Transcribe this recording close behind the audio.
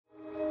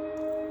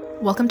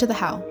Welcome to The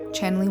How,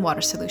 Channeling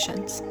Water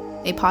Solutions,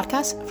 a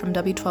podcast from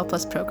W12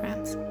 Plus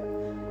programs.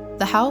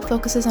 The How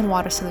focuses on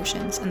water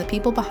solutions and the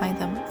people behind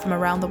them from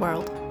around the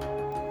world.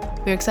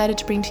 We're excited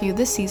to bring to you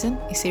this season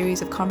a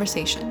series of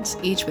conversations,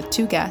 each with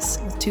two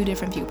guests with two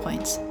different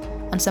viewpoints,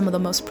 on some of the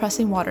most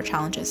pressing water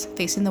challenges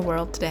facing the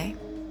world today.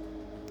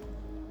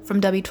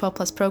 From W12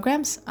 Plus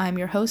programs, I'm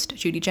your host,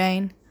 Judy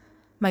Jane.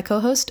 My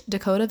co-host,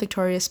 Dakota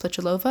Victoria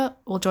Splichulova,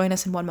 will join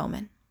us in one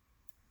moment.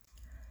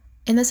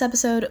 In this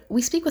episode,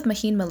 we speak with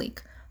Maheen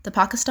Malik, the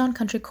Pakistan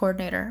Country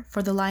Coordinator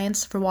for the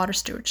Alliance for Water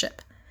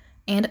Stewardship,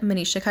 and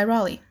Manisha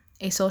Kairali,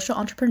 a social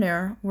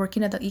entrepreneur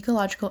working at the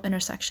ecological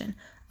intersection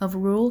of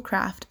rural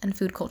craft and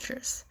food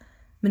cultures.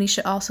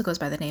 Manisha also goes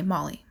by the name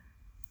Molly.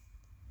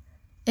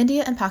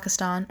 India and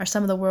Pakistan are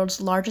some of the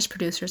world's largest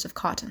producers of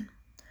cotton.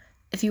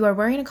 If you are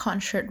wearing a cotton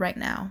shirt right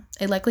now,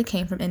 it likely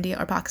came from India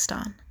or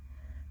Pakistan.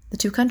 The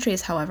two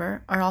countries,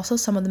 however, are also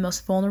some of the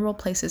most vulnerable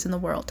places in the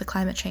world to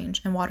climate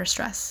change and water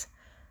stress.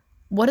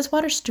 What does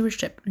water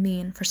stewardship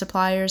mean for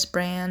suppliers,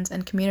 brands,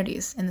 and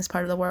communities in this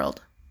part of the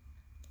world?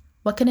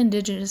 What can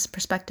indigenous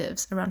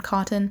perspectives around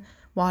cotton,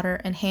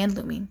 water, and hand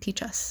looming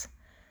teach us?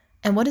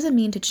 And what does it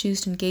mean to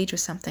choose to engage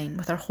with something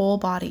with our whole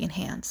body and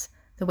hands,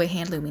 the way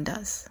hand looming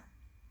does?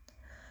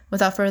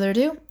 Without further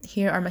ado,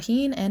 here are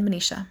Maheen and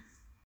Manisha.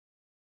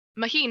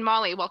 Maheen,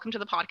 Molly, welcome to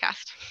the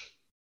podcast.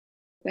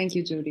 Thank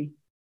you, Judy.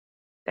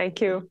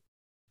 Thank you.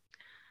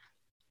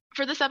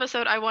 For this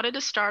episode, I wanted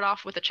to start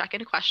off with a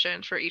check-in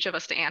question for each of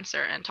us to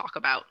answer and talk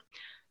about.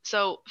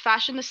 So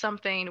fashion is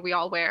something we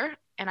all wear,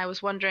 and I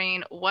was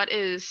wondering, what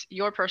is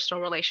your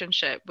personal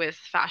relationship with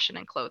fashion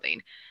and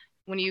clothing?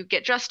 When you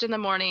get dressed in the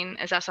morning,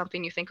 is that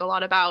something you think a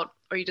lot about,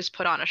 or you just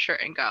put on a shirt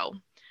and go?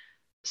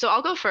 So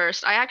I'll go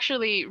first. I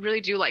actually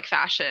really do like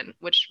fashion,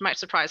 which might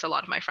surprise a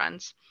lot of my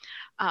friends.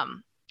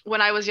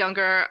 When I was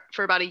younger,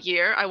 for about a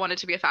year, I wanted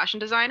to be a fashion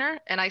designer,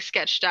 and I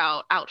sketched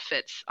out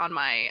outfits on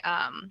my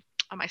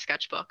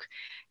sketchbook,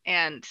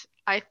 and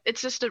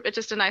it's just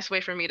a nice way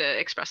for me to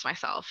express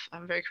myself.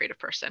 I'm a very creative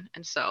person,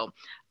 and so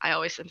I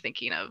always am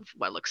thinking of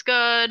what looks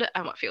good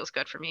and what feels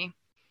good for me.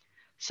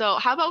 So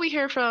how about we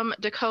hear from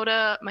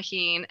Dakota,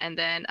 Maheen, and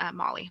then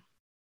Molly?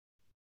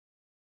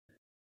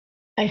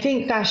 I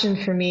think fashion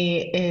for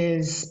me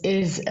is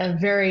a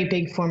very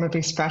big form of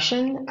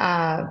expression,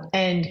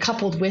 and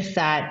coupled with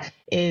that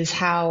is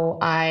how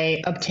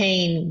I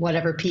obtain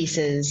whatever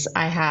pieces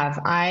I have.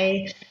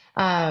 I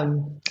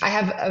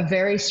have a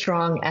very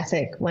strong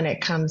ethic when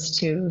it comes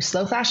to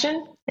slow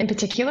fashion in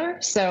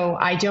particular. So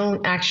I've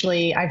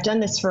done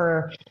this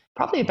for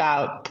probably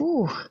about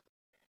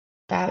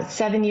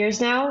 7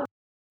 years now.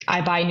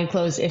 I buy new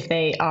clothes if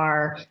they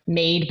are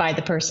made by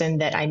the person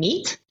that I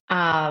meet.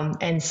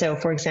 And so,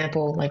 for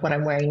example, like what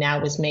I'm wearing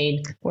now was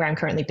made where I'm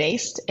currently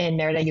based in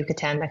Merida,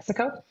 Yucatan,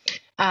 Mexico.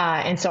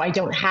 And so I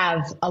don't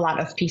have a lot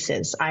of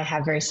pieces. I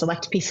have very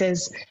select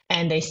pieces,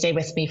 and they stay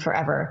with me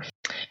forever.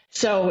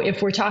 So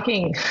if we're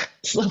talking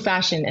slow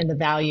fashion and the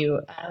value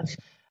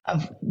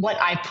of what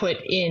I put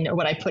in or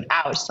what I put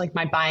out, like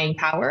my buying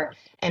power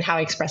and how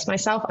I express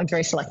myself, I'm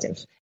very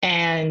selective.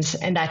 And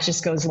that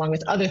just goes along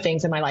with other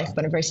things in my life,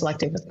 but I'm very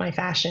selective with my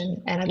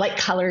fashion. And I like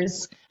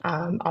colors.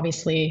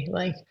 Obviously,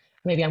 like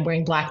maybe I'm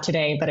wearing black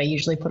today, but I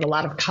usually put a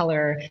lot of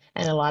color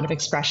and a lot of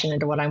expression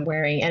into what I'm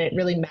wearing. And it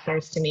really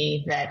matters to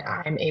me that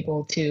I'm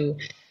able to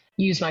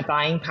use my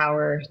buying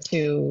power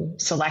to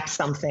select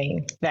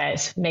something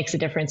that makes a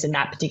difference in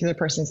that particular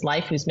person's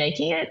life who's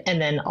making it, and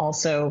then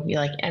also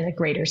in a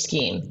greater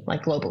scheme,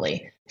 like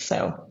globally.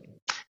 So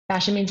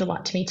fashion means a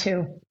lot to me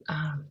too.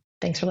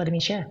 Thanks for letting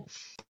me share.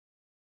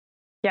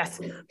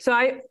 Yes. So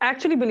I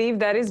actually believe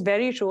that is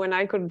very true. And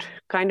I could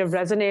kind of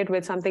resonate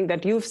with something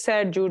that you've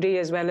said, Judy,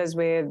 as well as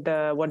with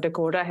what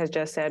Dakota has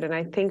just said. And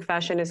I think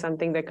fashion is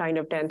something that kind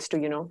of tends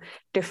to,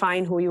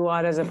 define who you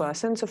are as a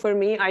person. So for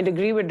me, I'd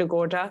agree with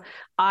Dakota.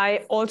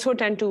 I also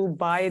tend to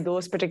buy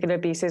those particular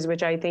pieces,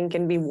 which I think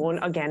can be worn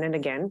again and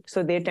again.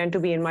 So they tend to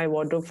be in my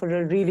wardrobe for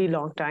a really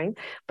long time.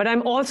 But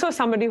I'm also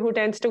somebody who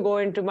tends to go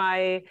into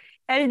my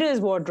elders'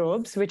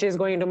 wardrobes, which is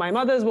going into my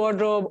mother's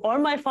wardrobe or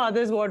my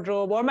father's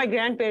wardrobe or my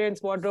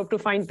grandparents' wardrobe to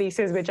find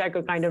pieces which I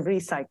could kind of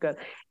recycle.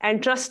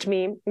 And trust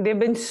me, there have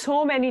been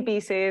so many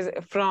pieces,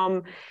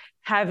 from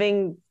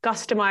having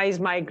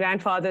customized my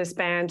grandfather's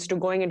pants to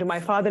going into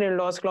my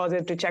father-in-law's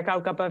closet to check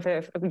out a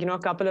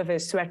couple of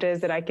his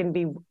sweaters that can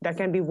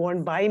be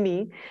worn by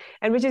me,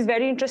 and which is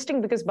very interesting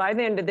because by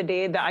the end of the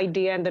day, the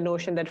idea and the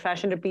notion that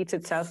fashion repeats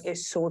itself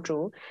is so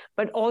true,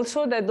 but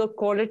also that the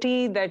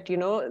quality that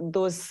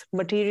those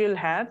material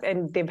have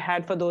and they've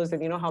had for those,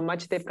 and how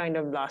much they've kind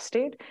of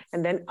lasted,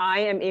 and then I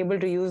am able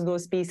to use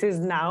those pieces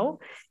now,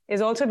 is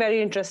also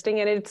very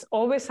interesting. And it's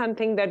always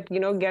something that,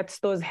 gets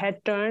those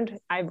head turned.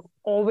 I've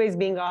always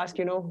been asked,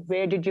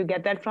 where did you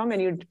get that from?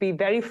 And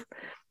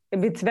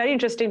it's very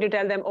interesting to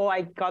tell them, oh,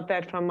 I got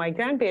that from my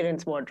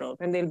grandparents' wardrobe.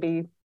 And they'll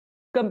be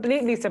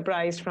completely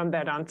surprised from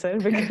that answer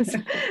because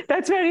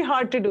that's very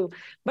hard to do.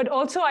 But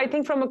also, I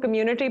think from a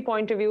community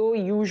point of view,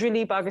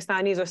 usually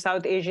Pakistanis or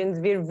South Asians,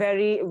 we're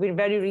very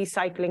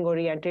recycling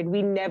oriented.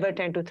 We never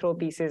tend to throw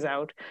pieces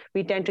out.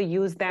 We tend to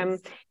use them.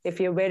 If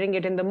you're wearing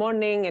it in the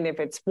morning, and if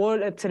it's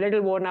a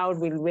little worn out,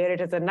 we'll wear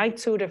it as a night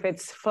suit. If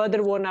it's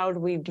further worn out,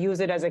 we'd use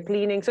it as a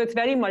cleaning. So it's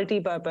very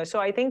multi-purpose. So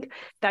I think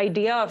the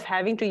idea of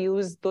having to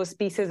use those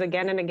pieces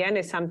again and again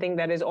is something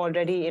that is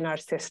already in our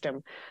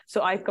system.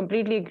 So I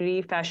completely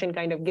agree. Fashion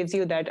kind of gives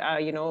you that,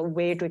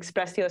 way to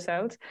express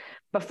yourselves.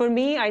 But for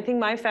me, I think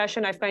my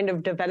fashion, I've kind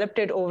of developed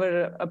it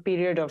over a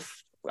period of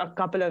a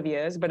couple of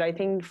years. But I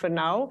think for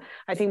now,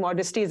 I think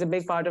modesty is a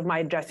big part of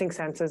my dressing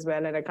sense as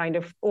well. And it kind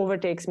of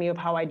overtakes me of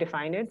how I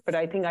define it. But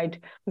I think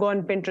I'd go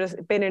on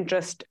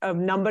Pinterest a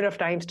number of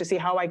times to see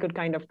how I could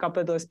kind of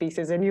couple those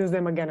pieces and use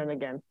them again and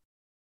again.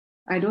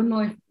 I don't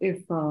know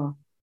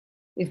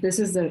if this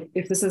is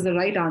the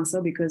right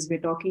answer, because we're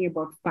talking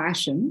about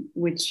fashion,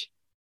 which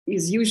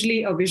is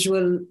usually a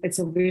visual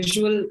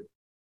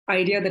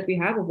idea that we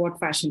have of what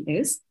fashion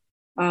is.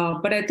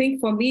 But I think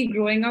for me,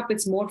 growing up,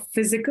 it's more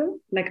physical,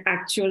 like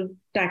actual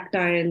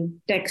tactile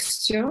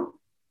texture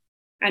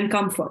and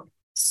comfort.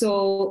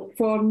 So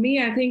for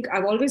me, I think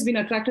I've always been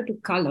attracted to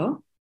color,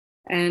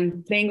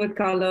 and playing with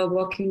color,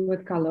 working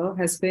with color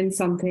has been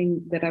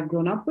something that I've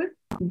grown up with.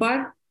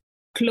 But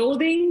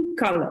clothing,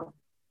 color,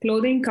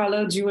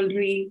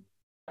 jewelry,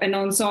 an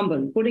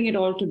ensemble, putting it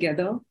all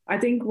together, I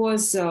think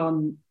was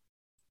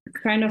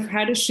kind of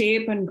had a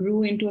shape and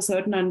grew into a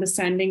certain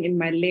understanding in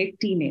my late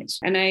teenage.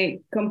 And I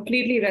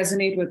completely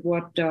resonate with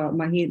what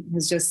Mahid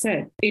has just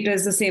said. It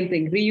is the same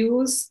thing: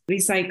 reuse,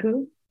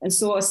 recycle. And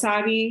so a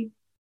sari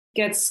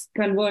gets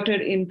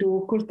converted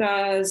into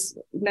kurtas,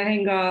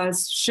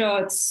 lehengas,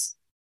 shirts,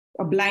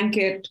 a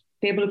blanket,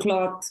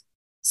 tablecloth,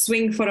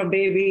 swing for a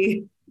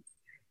baby,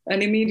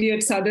 an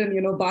immediate sudden,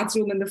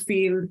 bathroom in the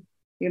field,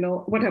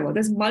 whatever.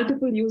 There's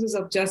multiple uses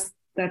of just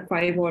that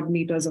 5 odd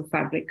meters of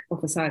fabric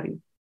of a sari.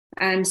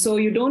 And so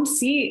you don't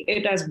see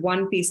it as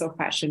one piece of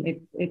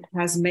fashion. It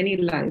has many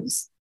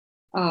lives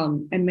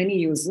and many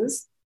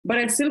uses. But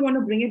I still want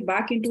to bring it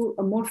back into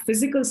a more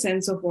physical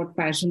sense of what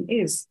fashion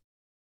is,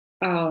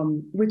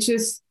 which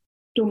is,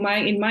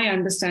 in my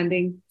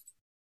understanding,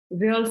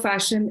 real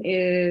fashion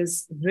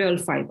is real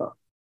fiber,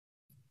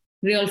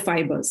 real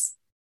fibers.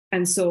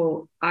 And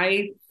so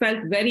I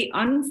felt very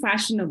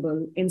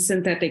unfashionable in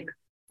synthetic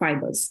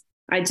fibers.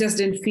 I just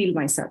didn't feel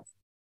myself.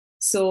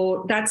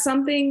 So that's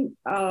something.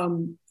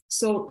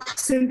 So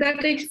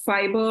synthetic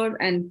fiber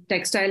and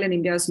textile in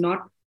India is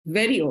not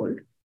very old.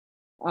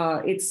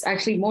 It's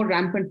actually more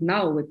rampant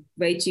now with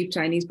very cheap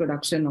Chinese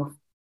production of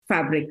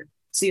fabric.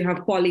 So you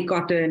have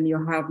polycotton,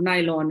 you have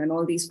nylon, and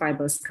all these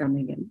fibers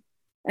coming in.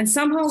 And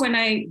somehow when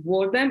I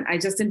wore them, I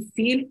just didn't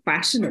feel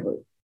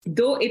fashionable,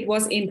 though it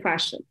was in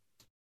fashion.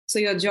 So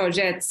your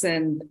georgettes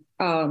and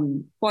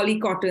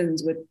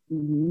polycottons with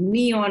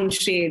neon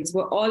shades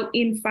were all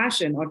in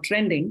fashion or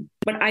trending,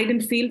 but I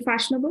didn't feel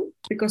fashionable,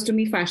 because to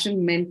me,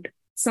 fashion meant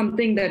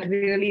something that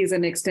really is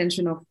an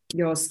extension of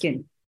your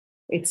skin.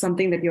 It's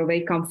something that you're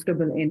very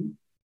comfortable in.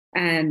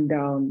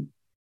 And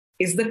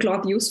is the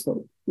cloth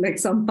useful? Like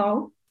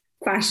somehow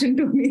fashion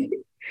to me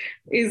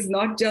is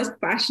not just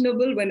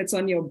fashionable when it's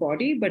on your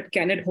body, but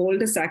can it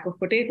hold a sack of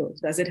potatoes?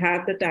 Does it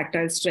have the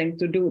tactile strength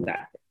to do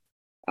that?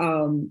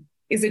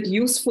 Is it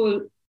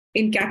useful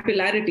in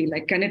capillarity?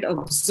 Like, can it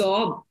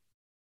absorb?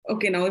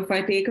 Okay, now if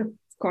I take a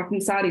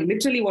cotton sari,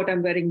 literally what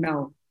I'm wearing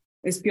now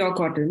is pure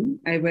cotton.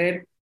 I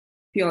wear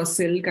pure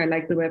silk. I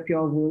like to wear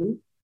pure wool.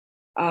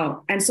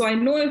 And so I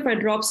know if I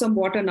drop some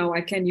water now, I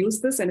can use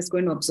this and it's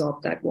going to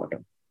absorb that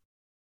water.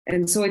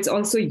 And so it's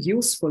also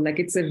useful. Like,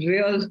 it's a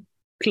real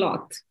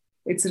cloth.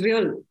 It's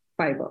real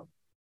fiber.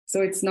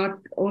 So it's not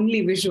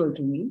only visual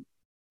to me.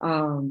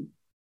 And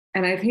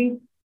I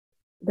think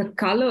the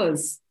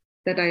colors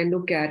that I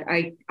look at,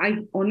 I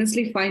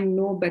honestly find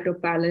no better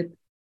palette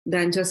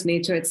than just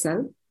nature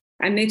itself.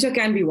 And nature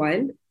can be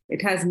wild.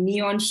 It has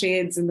neon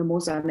shades in the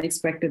most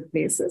unexpected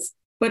places,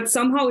 but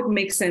somehow it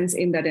makes sense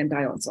in that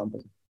entire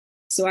ensemble.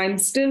 So I'm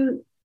still,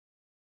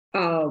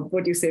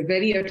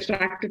 very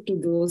attracted to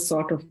those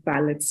sort of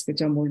palettes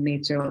which are more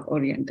nature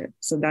oriented.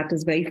 So that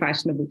is very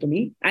fashionable to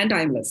me and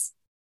timeless.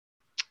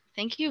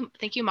 Thank you,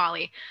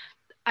 Molly.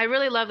 I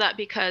really love that,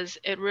 because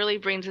it really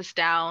brings us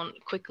down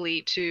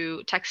quickly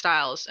to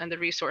textiles and the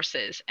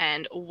resources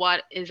and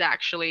what is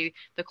actually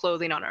the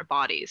clothing on our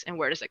bodies and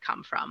where does it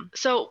come from.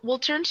 So we'll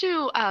turn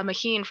to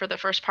Maheen for the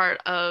first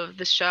part of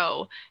the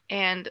show.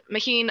 And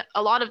Maheen,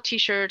 a lot of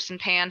t-shirts and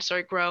pants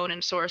are grown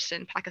and sourced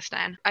in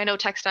Pakistan. I know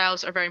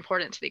textiles are very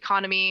important to the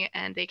economy,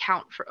 and they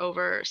account for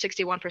over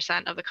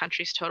 61% of the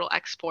country's total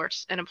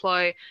exports and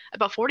employ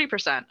about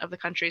 40% of the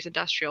country's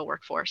industrial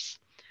workforce.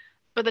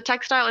 But the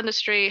textile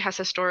industry has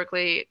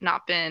historically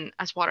not been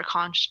as water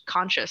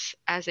conscious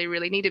as they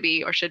really need to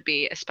be or should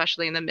be,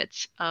 especially in the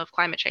midst of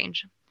climate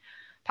change.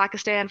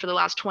 Pakistan, for the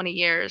last 20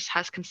 years,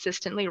 has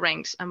consistently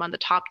ranked among the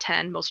top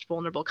 10 most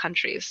vulnerable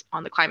countries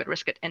on the Climate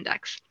Risk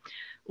Index,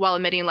 while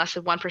emitting less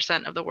than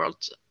 1% of the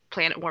world's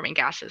planet warming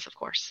gases, of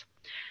course.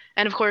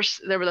 And of course,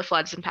 there were the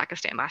floods in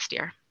Pakistan last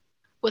year.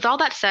 With all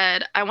that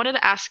said, I wanted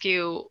to ask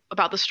you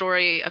about the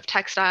story of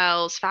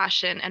textiles,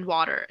 fashion, and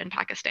water in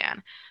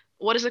Pakistan.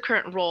 What is the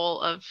current role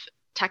of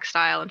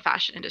textile and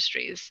fashion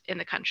industries in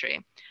the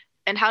country?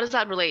 And how does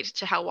that relate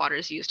to how water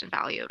is used and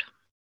valued?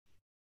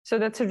 So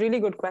that's a really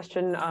good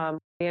question.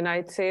 And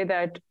I'd say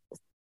that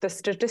the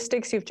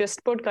statistics you've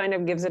just put kind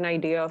of gives an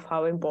idea of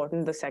how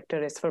important the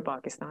sector is for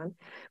Pakistan.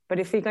 But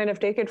if we kind of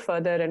take it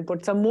further and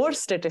put some more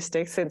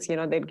statistics, since,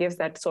 that gives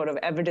that sort of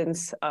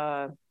evidence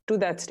to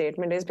that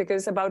statement, is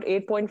because about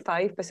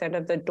 8.5%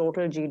 of the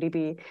total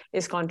GDP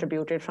is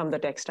contributed from the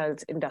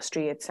textiles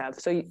industry itself.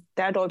 So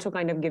that also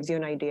kind of gives you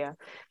an idea.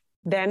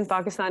 Then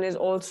Pakistan is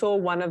also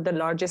one of the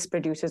largest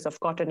producers of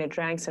cotton. It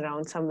ranks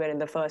around somewhere in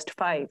the first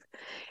 5.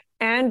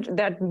 And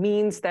that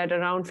means that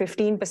around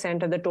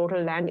 15% of the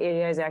total land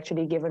area is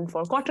actually given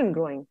for cotton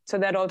growing. So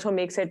that also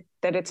makes it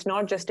that it's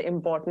not just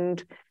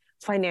important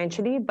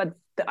financially, but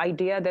the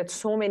idea that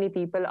so many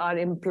people are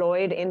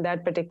employed in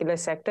that particular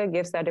sector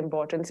gives that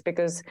importance,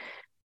 because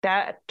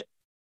that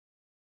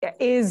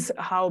is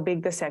how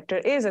big the sector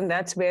is. And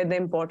that's where the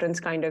importance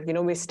kind of,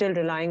 we're still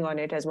relying on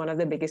it as one of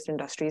the biggest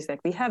industries that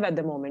we have at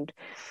the moment.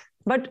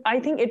 But I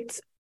think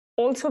it's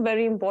also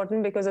very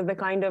important because of the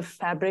kind of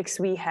fabrics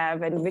we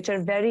have, and which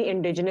are very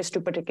indigenous to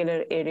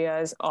particular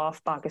areas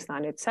of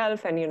Pakistan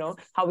itself, and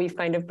how we've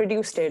kind of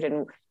produced it,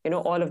 and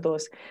all of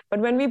those. But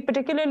when we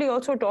particularly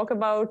also talk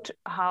about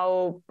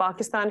how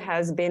Pakistan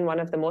has been one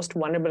of the most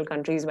vulnerable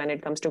countries when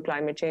it comes to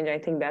climate change, I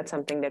think that's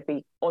something that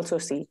we also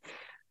see.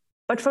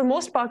 But for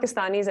most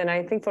Pakistanis, and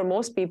I think for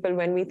most people,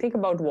 when we think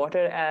about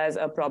water as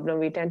a problem,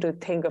 we tend to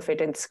think of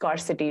it in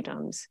scarcity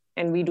terms.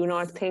 And we do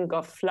not think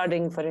of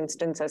flooding, for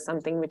instance, as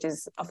something which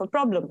is of a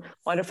problem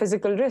or a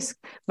physical risk.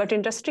 But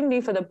interestingly,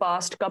 for the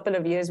past couple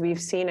of years,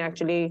 we've seen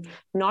actually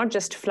not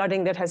just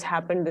flooding that has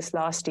happened this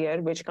last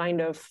year, which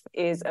kind of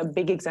is a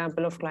big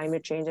example of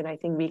climate change. And I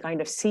think we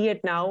kind of see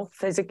it now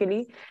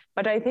physically.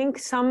 But I think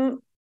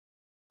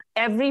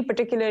every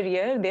particular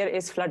year, there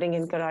is flooding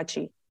in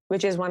Karachi,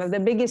 which is one of the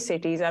biggest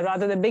cities, or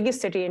rather the biggest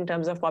city in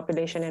terms of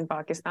population in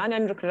Pakistan.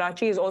 And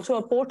Karachi is also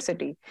a port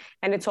city.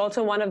 And it's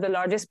also one of the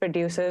largest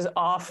producers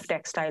of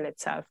textile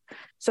itself.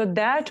 So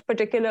that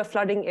particular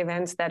flooding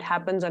events that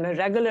happens on a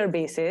regular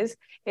basis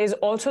is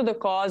also the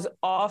cause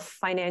of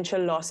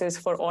financial losses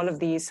for all of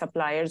these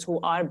suppliers who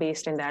are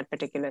based in that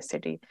particular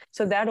city.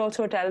 So that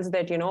also tells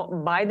that,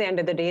 by the end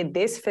of the day,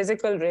 this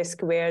physical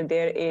risk where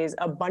there is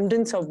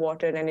abundance of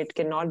water and it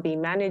cannot be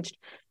managed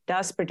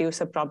does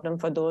produce a problem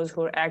for those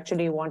who are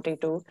actually wanting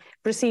to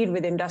proceed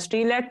with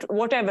industry,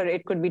 whatever,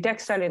 it could be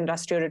textile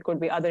industry or it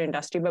could be other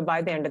industry, but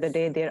by the end of the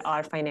day, there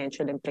are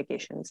financial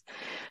implications.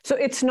 So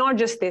it's not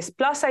just this.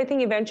 Plus, I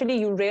think eventually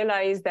you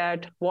realize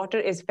that water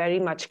is very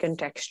much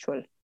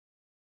contextual.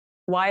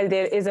 While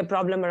there is a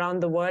problem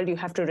around the world, you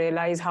have to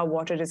realize how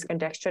water is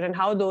contextual and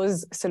how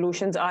those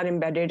solutions are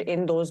embedded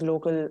in those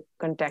local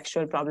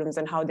contextual problems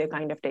and how they're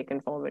kind of taken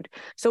forward.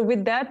 So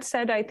with that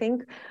said, I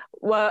think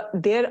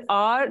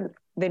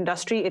the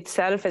industry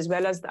itself, as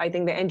well as I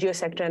think the NGO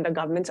sector and the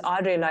governments,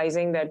 are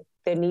realizing that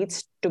there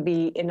needs to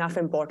be enough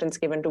importance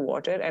given to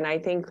water. And I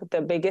think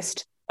the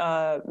biggest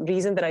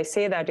reason that I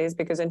say that is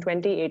because in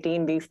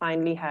 2018, we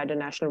finally had a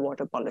national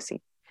water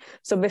policy.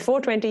 So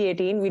before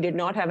 2018, we did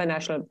not have a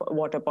national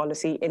water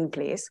policy in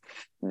place.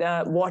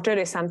 The water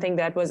is something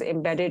that was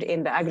embedded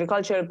in the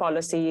agricultural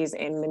policies,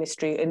 in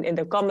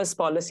the commerce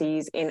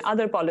policies, in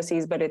other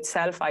policies, but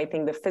itself, I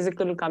think the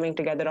physical coming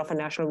together of a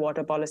national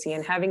water policy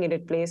and having it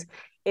in place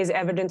is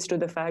evidence to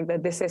the fact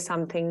that this is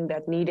something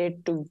that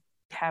needed to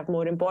have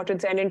more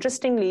importance. And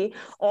interestingly,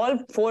 all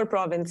 4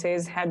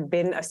 provinces had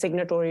been a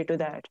signatory to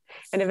that.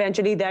 And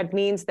eventually that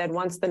means that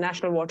once the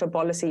national water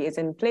policy is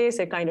in place,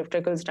 it kind of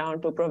trickles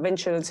down to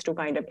provincials to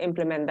kind of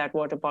implement that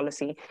water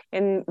policy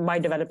by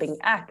developing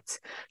acts.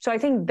 So I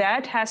think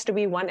that has to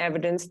be one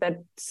evidence that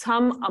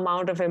some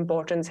amount of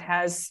importance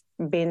has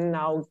been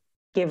now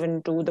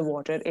given to the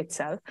water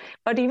itself.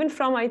 But even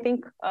from, I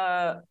think,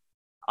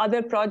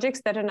 other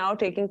projects that are now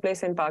taking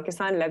place in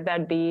Pakistan, let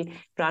that be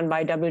run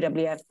by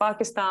WWF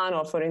Pakistan,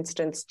 or for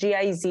instance,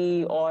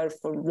 GIZ, or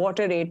from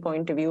water aid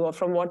point of view, or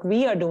from what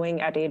we are doing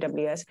at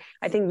AWS,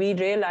 I think we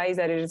realize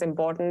that it is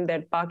important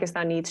that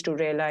Pakistan needs to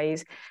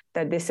realize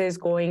that this is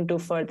going to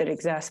further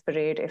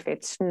exacerbate if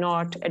it's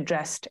not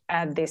addressed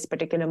at this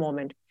particular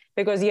moment.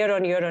 Because year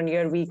on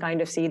year, we kind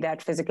of see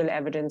that physical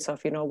evidence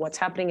of, what's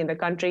happening in the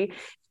country.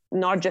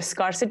 Not just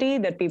scarcity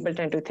that people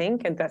tend to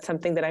think, and that's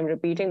something that I'm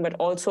repeating, but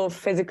also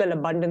physical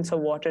abundance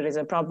of water is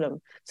a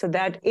problem. So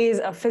that is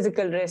a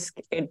physical risk.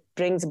 It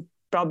brings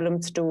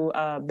problems to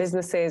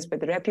businesses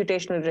with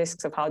reputational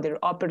risks of how they're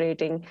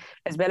operating,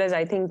 as well as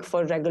I think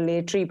for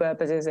regulatory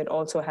purposes, it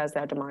also has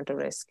that amount of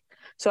risk.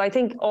 So I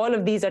think all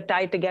of these are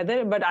tied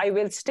together, but I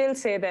will still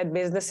say that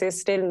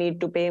businesses still need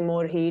to pay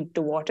more heed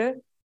to water.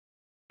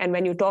 And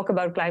when you talk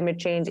about climate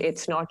change,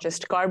 it's not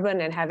just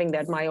carbon and having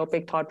that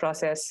myopic thought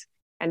process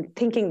and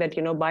thinking that,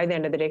 by the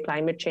end of the day,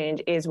 climate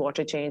change is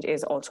water change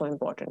is also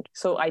important.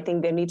 So I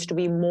think there needs to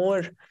be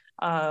more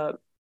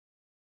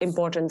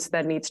importance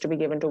that needs to be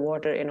given to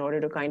water in order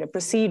to kind of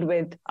proceed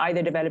with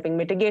either developing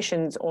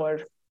mitigations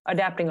or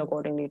adapting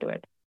accordingly to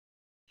it.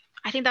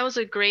 I think that was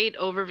a great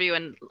overview,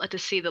 and to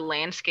see the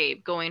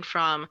landscape going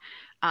from,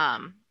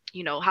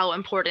 how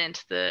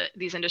important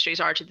these industries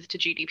are to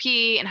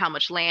GDP, and how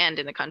much land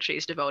in the country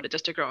is devoted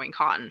just to growing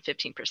cotton,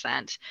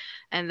 15%,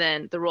 and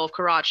then the role of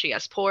Karachi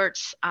as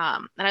ports.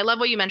 And I love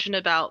what you mentioned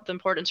about the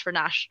importance for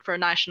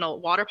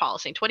national water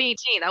policy in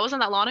 2018. That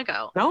wasn't that long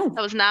ago. No,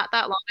 that was not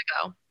that long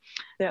ago.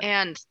 Yeah.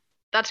 And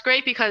that's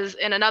great, because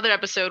in another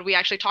episode we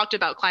actually talked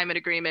about climate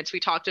agreements. We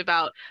talked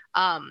about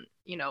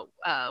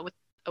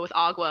with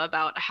Agua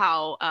about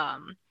how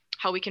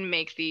we can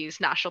make these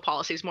national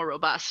policies more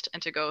robust,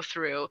 and to go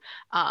through,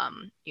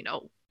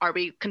 are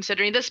we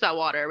considering this about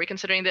water? Are we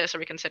considering this? Are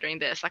we considering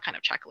this? That kind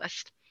of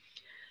checklist.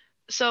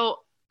 So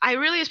I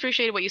really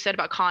appreciated what you said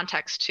about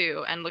context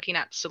too, and looking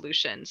at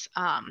solutions,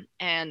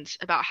 and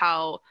about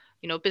how,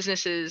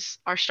 businesses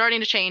are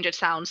starting to change, it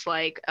sounds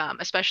like,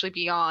 especially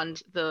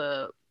beyond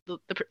the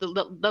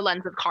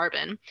lens of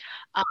carbon.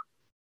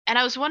 And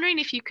I was wondering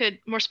if you could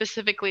more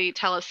specifically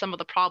tell us some of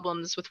the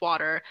problems with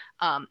water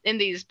in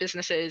these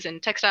businesses, in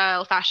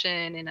textile,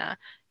 fashion,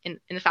 in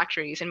the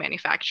factories, in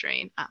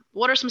manufacturing.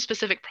 What are some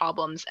specific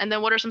problems? And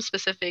then what are some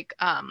specific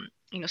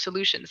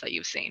solutions that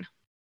you've seen?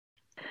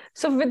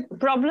 So with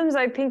problems,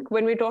 I think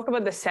when we talk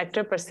about the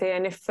sector per se,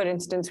 and if, for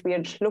instance, we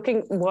are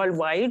looking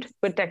worldwide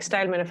with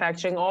textile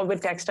manufacturing or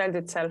with textiles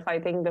itself, I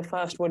think the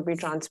first would be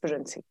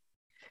transparency.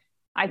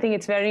 I think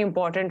it's very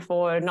important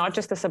for not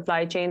just the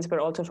supply chains, but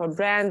also for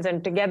brands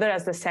and together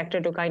as the sector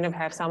to kind of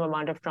have some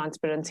amount of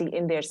transparency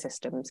in their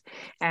systems.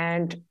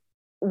 And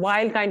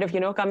while kind of,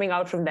 coming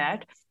out from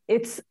that,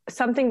 it's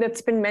something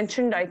that's been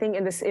mentioned, I think,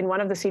 in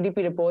one of the CDP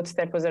reports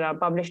that was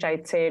published,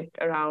 I'd say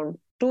around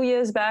 2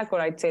 years back,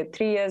 or I'd say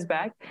 3 years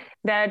back,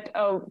 that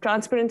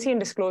transparency and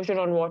disclosure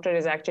on water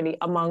is actually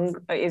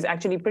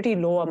pretty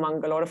low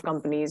among a lot of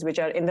companies which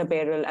are in the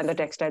apparel and the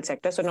textile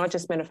sector. So not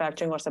just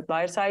manufacturing or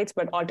supplier sites,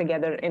 but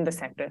altogether in the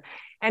sector.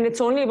 And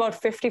it's only about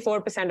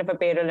 54% of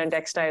apparel and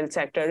textile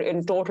sector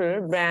in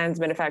total,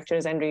 brands,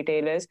 manufacturers, and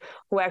retailers,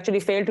 who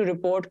actually fail to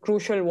report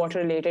crucial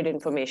water-related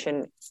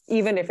information,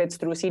 even if it's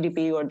through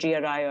CDP or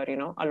GRI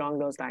or, along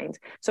those lines.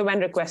 So when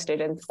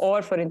requested,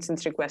 or for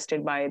instance,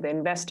 requested by the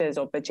investors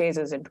or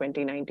purchasers in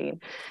 2019.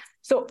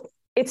 So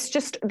it's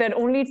just that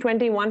only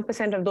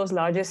 21% of those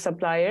largest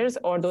suppliers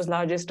or those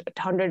largest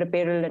 100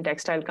 apparel and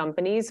textile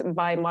companies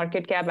by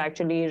market cap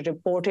actually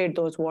reported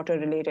those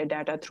water-related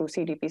data through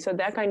CDP. So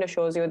that kind of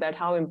shows you that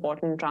how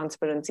important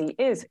transparency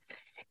is.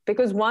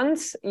 Because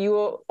once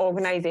your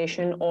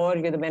organization or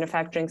the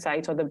manufacturing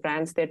sites or the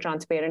brands, they're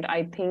transparent,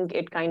 I think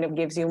it kind of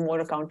gives you more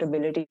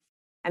accountability.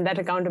 And that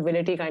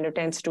accountability kind of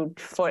tends to,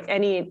 for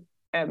any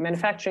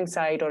manufacturing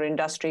site or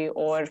industry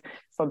or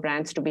for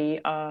brands to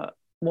be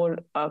more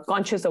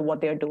conscious of what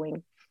they're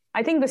doing.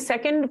 I think the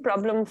second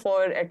problem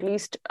for at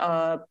least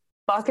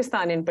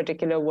Pakistan in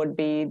particular would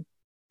be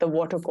the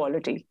water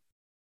quality.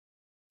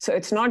 So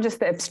it's not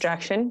just the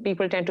abstraction.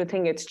 People tend to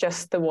think it's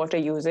just the water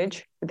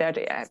usage that,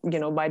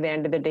 by the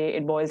end of the day,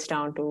 it boils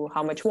down to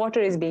how much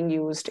water is being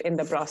used in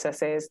the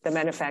processes, the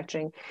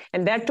manufacturing.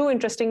 And that too,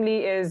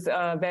 interestingly, is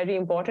very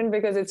important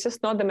because it's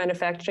just not the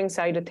manufacturing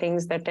side of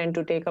things that tend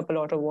to take up a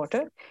lot of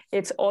water.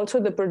 It's also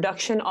the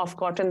production of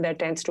cotton that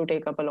tends to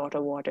take up a lot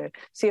of water.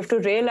 So you have to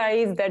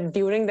realize that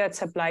during that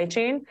supply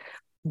chain,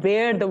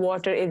 where the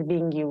water is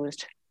being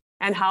used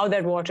and how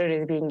that water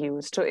is being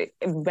used. So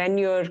when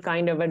you're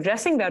kind of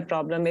addressing that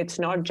problem, it's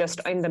not just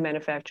in the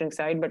manufacturing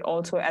side, but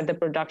also at the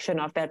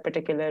production of that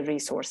particular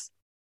resource.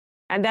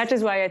 And that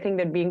is why I think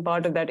that being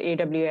part of that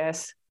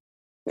AWS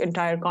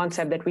entire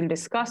concept that we'll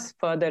discuss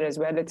further as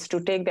well, it's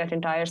to take that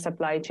entire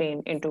supply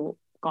chain into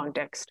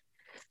context.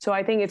 So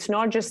I think it's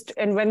not just,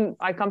 and when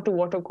I come to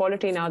water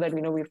quality now that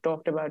we've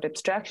talked about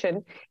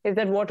abstraction, is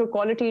that water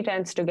quality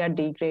tends to get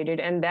degraded.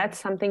 And that's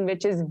something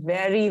which is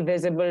very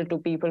visible to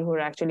people who are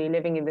actually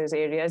living in those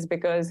areas.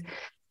 Because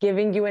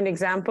giving you an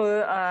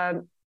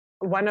example,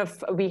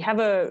 we have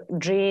a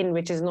drain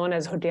which is known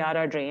as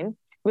Hudyara Drain,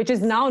 which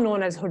is now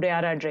known as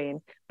Hudyara Drain.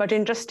 But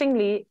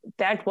interestingly,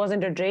 that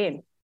wasn't a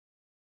drain.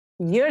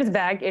 Years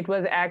back, it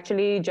was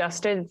actually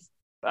just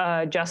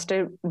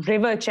a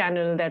river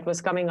channel that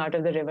was coming out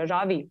of the river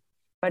Ravi.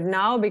 But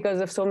now,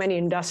 because of so many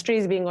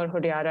industries being on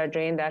Hudyara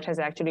Drain, that has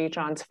actually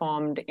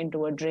transformed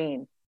into a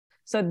drain.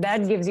 So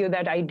that gives you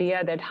that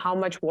idea that how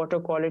much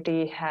water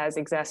quality has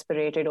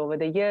exacerbated over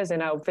the years.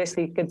 And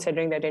obviously,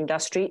 considering that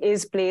industry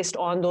is placed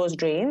on those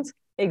drains,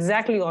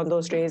 exactly on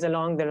those drains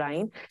along the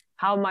line,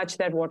 how much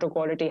that water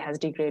quality has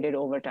degraded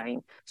over time.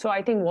 So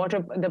I think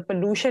the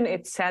pollution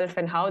itself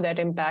and how that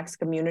impacts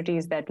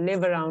communities that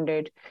live around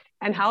it,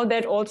 and how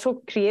that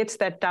also creates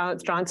that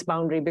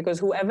transboundary, because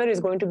whoever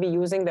is going to be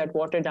using that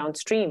water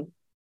downstream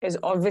is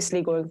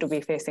obviously going to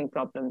be facing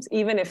problems,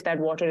 even if that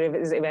water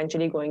is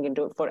eventually going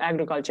into for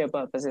agriculture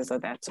purposes or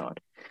that sort.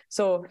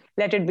 So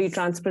let it be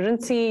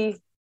transparency,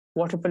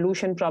 water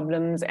pollution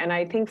problems. And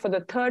I think for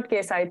the third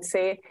case, I'd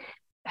say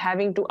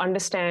having to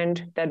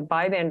understand that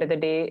by the end of the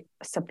day,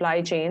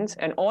 supply chains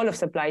and all of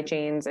supply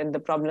chains and the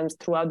problems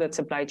throughout that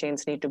supply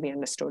chains need to be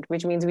understood,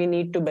 which means we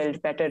need to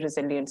build better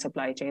resilient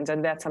supply chains.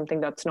 And that's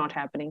something that's not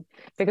happening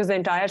because the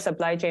entire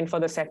supply chain for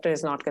the sector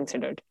is not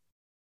considered.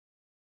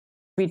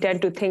 We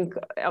tend to think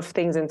of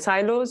things in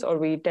silos, or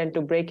we tend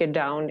to break it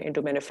down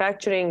into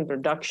manufacturing,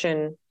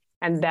 production,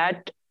 and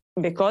that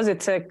because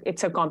it's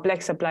a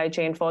complex supply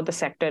chain for the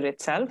sector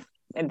itself,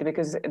 and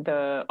because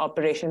the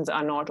operations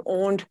are not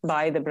owned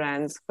by the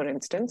brands, for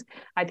instance,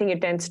 I think it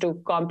tends to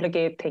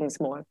complicate things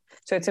more.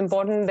 So it's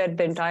important that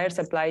the entire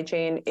supply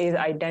chain is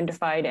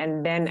identified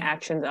and then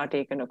actions are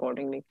taken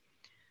accordingly.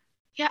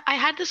 Yeah, I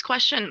had this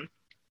question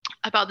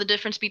about the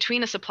difference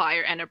between a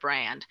supplier and a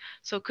brand.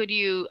 So could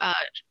you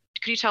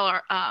tell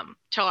our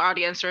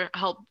audience or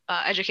help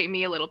educate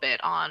me a little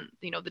bit on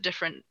the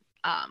different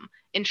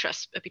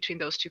interests between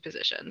those two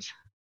positions?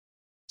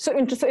 So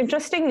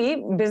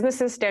interestingly,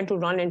 businesses tend to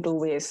run in two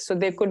ways. So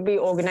there could be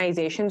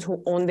organizations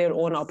who own their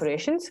own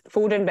operations.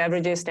 Food and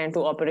beverages tend to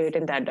operate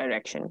in that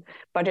direction.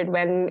 But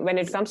when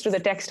it comes to the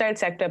textile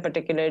sector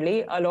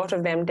particularly, a lot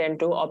of them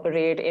tend to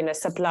operate in a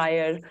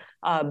supplier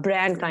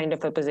brand kind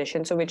of a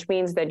position. So which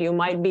means that you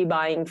might be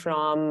buying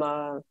from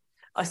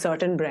a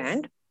certain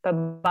brand,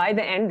 but by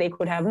the end, they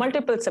could have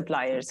multiple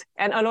suppliers.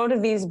 And a lot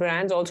of these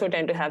brands also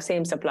tend to have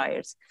same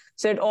suppliers.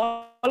 So it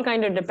all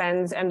kind of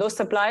depends. And those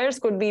suppliers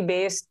could be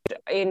based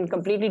in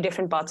completely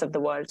different parts of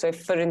the world. So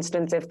if, for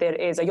instance, if there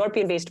is a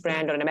European-based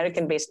brand or an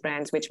American-based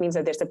brand, which means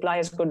that their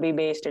suppliers could be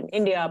based in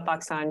India,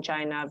 Pakistan,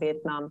 China,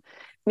 Vietnam,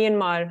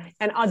 Myanmar,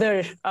 and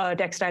other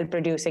textile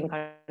producing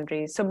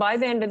countries. So by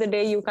the end of the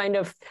day, you kind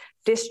of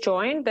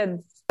disjoint that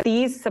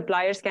these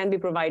suppliers can be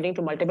providing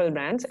to multiple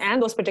brands,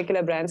 and those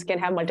particular brands can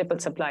have multiple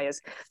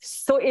suppliers.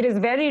 So it is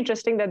very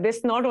interesting that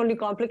this not only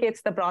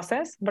complicates the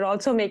process, but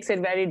also makes it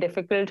very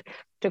difficult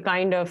to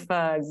kind of,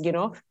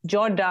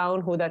 jot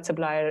down who that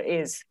supplier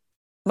is.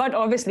 But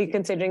obviously,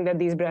 considering that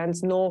these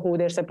brands know who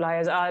their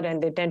suppliers are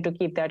and they tend to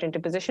keep that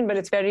into position, but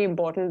it's very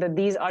important that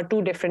these are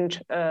two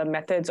different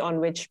methods on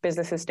which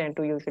businesses tend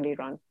to usually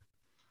run.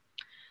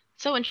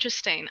 So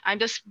interesting. I'm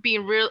just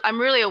being real.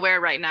 I'm really aware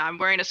right now. I'm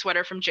wearing a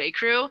sweater from J.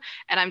 Crew,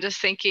 and I'm just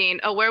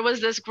thinking, oh, where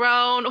was this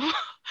grown?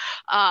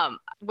 I'm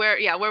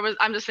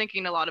just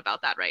thinking a lot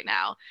about that right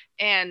now.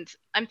 And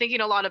I'm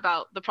thinking a lot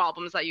about the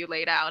problems that you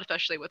laid out,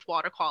 especially with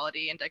water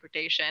quality and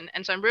degradation.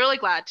 And so I'm really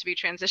glad to be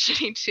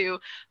transitioning to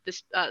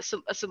this a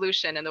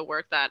solution and the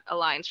work that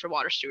Alliance for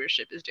Water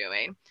Stewardship is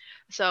doing.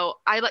 So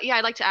I'd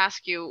like to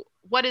ask you,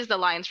 what is the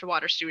Alliance for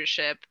Water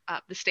Stewardship,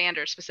 the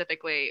standard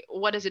specifically?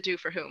 What does it do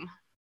for whom?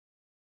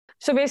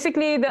 So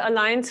basically, the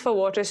Alliance for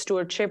Water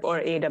Stewardship, or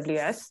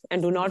AWS,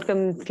 and do not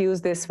confuse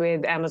this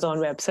with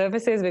Amazon Web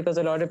Services because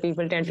a lot of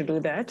people tend to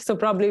do that. So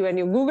probably when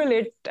you Google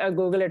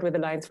it with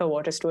Alliance for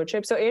Water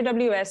Stewardship. So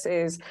AWS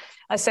is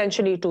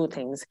essentially two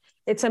things.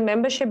 It's a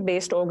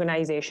membership-based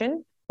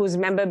organization whose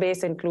member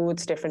base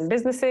includes different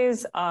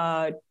businesses,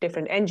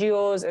 different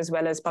NGOs, as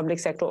well as public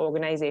sector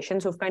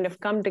organizations who've kind of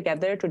come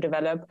together to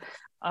develop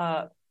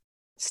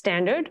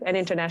an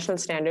international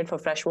standard for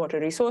freshwater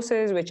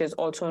resources, which is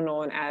also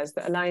known as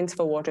the Alliance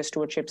for Water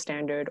Stewardship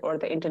Standard or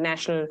the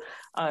International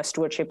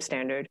Stewardship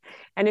Standard.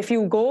 And if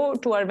you go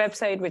to our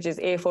website, which is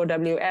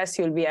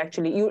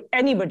A4WS,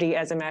 anybody,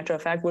 as a matter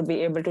of fact, would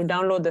be able to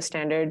download the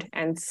standard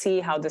and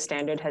see how the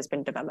standard has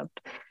been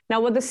developed.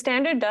 Now, what the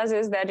standard does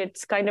is that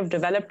it's kind of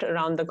developed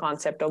around the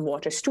concept of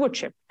water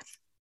stewardship.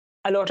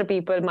 A lot of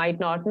people might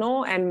not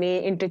know and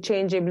may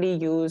interchangeably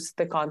use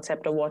the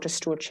concept of water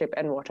stewardship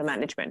and water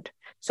management.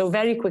 So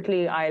very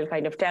quickly, I'll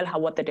kind of tell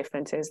what the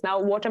difference is. Now,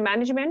 water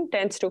management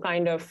tends to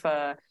kind of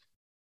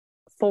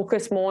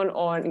focus more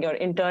on your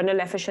internal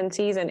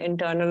efficiencies and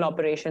internal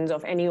operations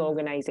of any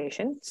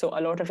organization. So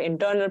a lot of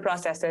internal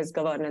processes,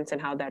 governance,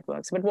 and how that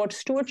works. But what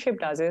stewardship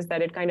does is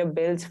that it kind of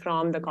builds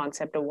from the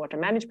concept of water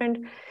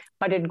management,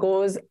 but it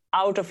goes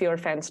out of your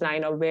fence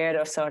line of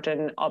where a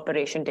certain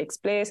operation takes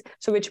place.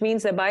 So which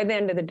means that by the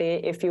end of the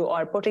day, if you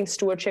are putting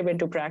stewardship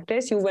into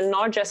practice, you will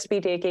not just be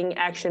taking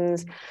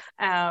actions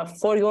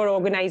for your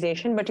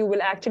organization, but you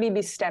will actually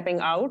be stepping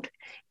out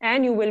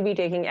and you will be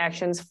taking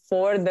actions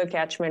for the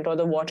catchment or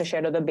the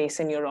watershed or the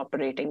basin you're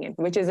operating in,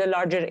 which is a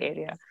larger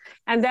area.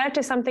 And that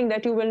is something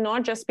that you will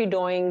not just be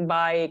doing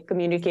by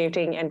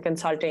communicating and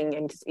consulting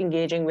and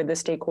engaging with the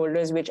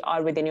stakeholders which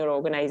are within your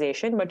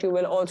organization, but you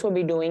will also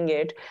be doing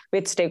it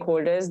with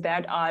stakeholders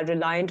that are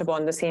reliant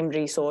upon the same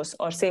resource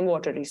or same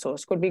water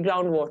resource, could be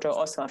groundwater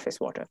or surface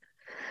water.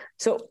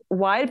 So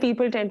while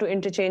people tend to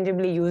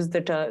interchangeably use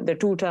the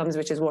two terms,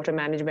 which is water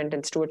management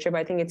and stewardship,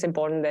 I think it's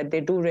important that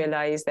they do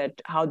realize that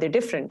how they're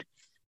different.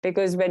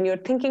 Because when you're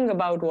thinking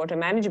about water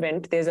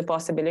management, there's a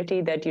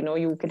possibility that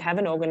you can have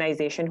an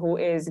organization who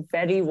is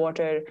very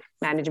water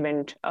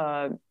management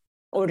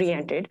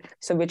oriented.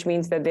 So which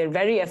means that they're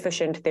very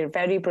efficient, they're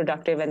very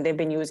productive, and they've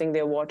been using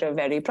their water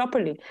very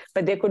properly.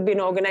 But there could be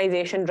an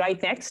organization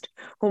right next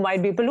who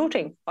might be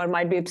polluting or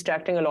might be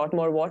abstracting a lot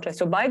more water.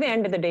 So by the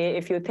end of the day,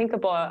 if you think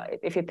that,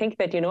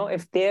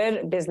 if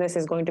their business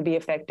is going to be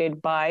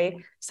affected by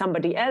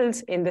somebody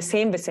else in the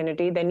same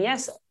vicinity, then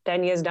yes,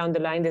 10 years down the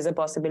line, there's a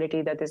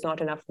possibility that there's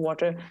not enough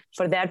water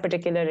for that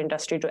particular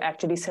industry to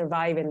actually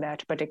survive in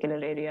that particular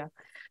area.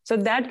 So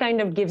that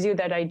kind of gives you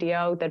that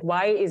idea that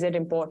why is it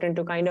important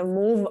to kind of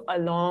move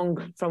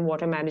along from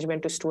water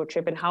management to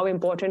stewardship, and how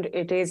important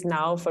it is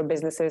now for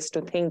businesses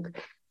to think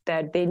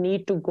that they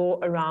need to go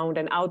around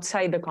and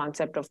outside the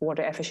concept of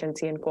water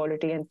efficiency and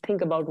quality and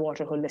think about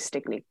water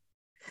holistically.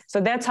 So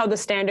that's how the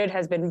standard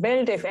has been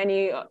built. If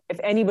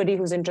anybody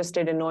who's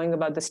interested in knowing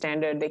about the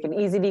standard, they can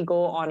easily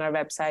go on our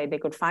website. They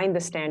could find the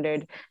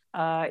standard.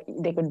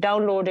 They could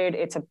download it.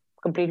 It's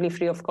completely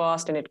free of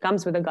cost, and it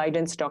comes with a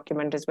guidance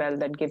document as well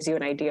that gives you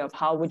an idea of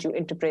how would you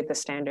interpret the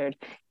standard.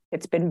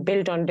 It's been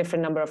built on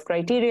different number of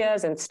criteria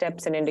and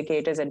steps and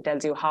indicators, and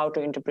tells you how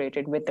to interpret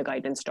it with the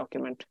guidance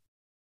document.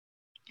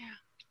 Yeah,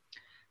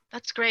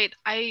 that's great.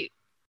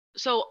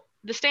 So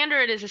the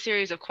standard is a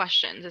series of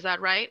questions, is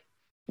that right?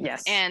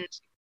 Yes. And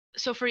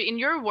so in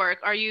your work,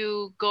 are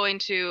you going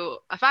to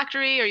a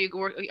factory?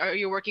 Are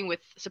you working with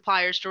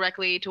suppliers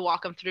directly to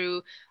walk them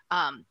through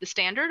the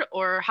standard,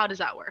 or how does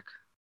that work?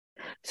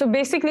 So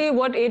basically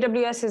what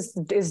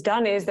AWS is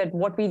done is that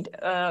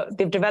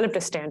they've developed a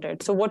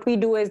standard. So what we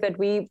do is that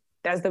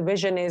as the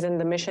vision is and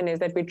the mission is,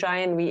 that we try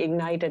and we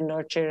ignite and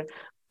nurture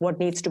what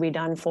needs to be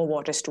done for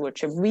water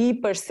stewardship. We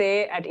per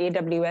se at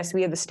AWS,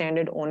 we are the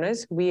standard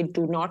owners. We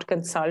do not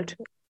consult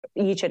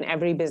each and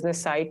every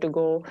business site to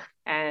go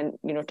and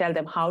tell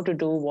them how to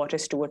do water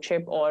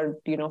stewardship or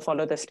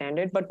follow the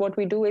standard. But what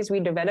we do is we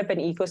develop an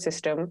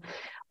ecosystem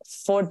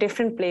for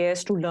different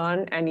players to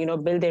learn and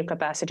build their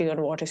capacity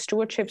on water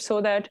stewardship, so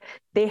that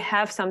they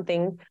have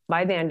something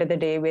by the end of the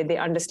day where they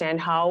understand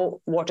how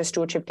water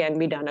stewardship can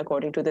be done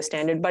according to the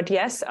standard. But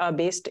yes,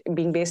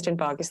 being based in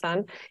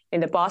Pakistan, in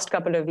the past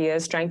couple of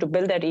years, trying to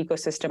build that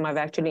ecosystem, I've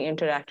actually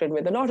interacted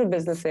with a lot of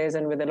businesses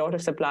and with a lot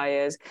of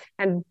suppliers.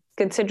 And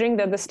considering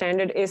that the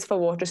standard is for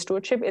water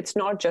stewardship, it's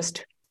not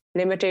just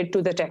limited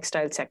to the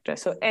textile sector.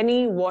 So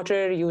any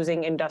water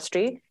using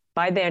industry,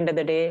 by the end of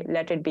the day,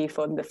 let it be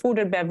from the food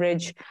and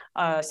beverage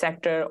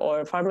sector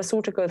or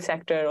pharmaceutical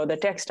sector or the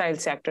textile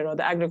sector or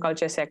the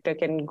agriculture sector,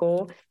 can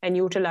go and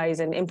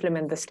utilize and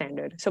implement the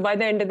standard. So by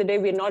the end of the day,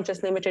 we're not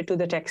just limited to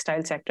the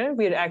textile sector.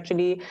 We're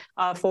actually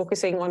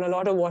focusing on a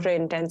lot of water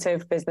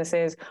intensive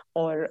businesses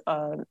or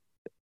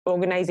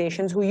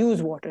organizations who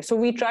use water. So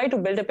we try to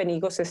build up an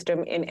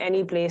ecosystem in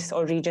any place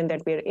or region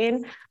that we're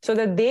in, so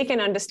that they can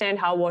understand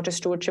how water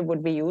stewardship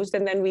would be used.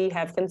 And then we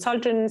have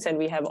consultants and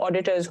we have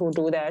auditors who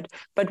do that.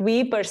 But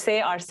we per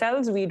se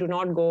ourselves, we do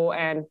not go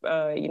and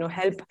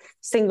help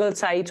single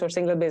sites or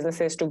single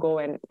businesses to go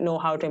and know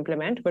how to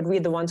implement. But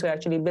we're the ones who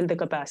actually build the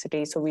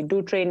capacity. So we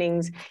do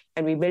trainings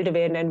and we build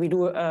awareness, and we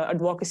do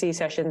advocacy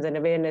sessions and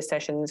awareness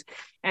sessions.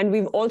 And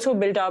we've also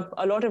built up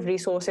a lot of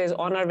resources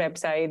on our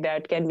website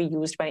that can be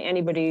used by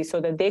anybody,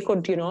 so that they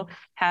could,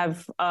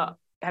 have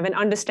an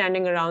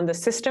understanding around the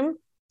system.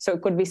 So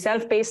it could be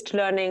self-paced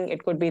learning.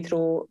 It could be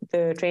through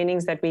the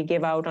trainings that we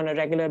give out on a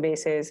regular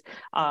basis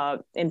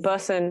in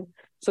person.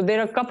 So there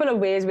are a couple of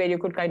ways where you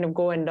could kind of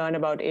go and learn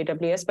about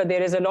AWS, but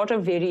there is a lot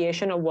of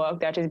variation of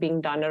work that is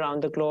being done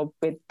around the globe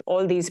with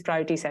all these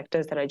priority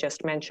sectors that I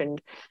just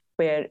mentioned,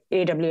 where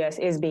AWS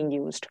is being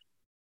used.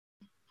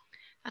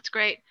 That's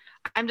great.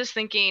 I'm just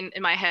thinking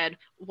in my head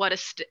what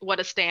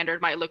a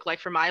standard might look like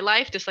for my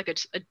life, just like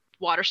a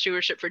water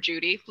stewardship for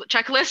Judy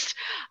checklist.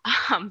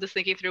 Just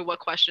thinking through what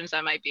questions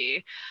that might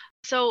be.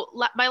 So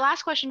my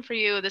last question for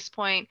you at this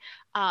point,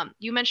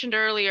 you mentioned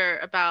earlier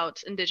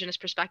about Indigenous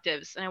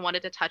perspectives, and I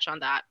wanted to touch on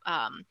that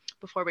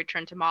before we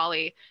turn to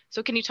Molly.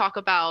 So can you talk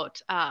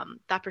about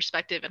that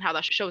perspective and how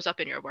that shows up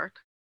in your work?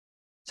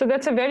 So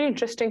that's a very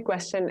interesting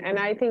question. And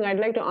I think I'd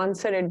like to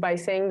answer it by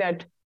saying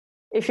that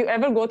if you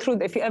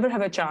ever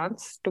have a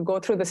chance to go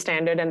through the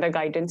standard and the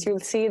guidance,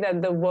 you'll see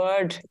that the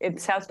word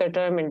itself, the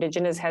term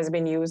Indigenous, has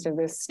been used in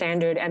this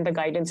standard and the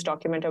guidance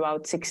document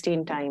about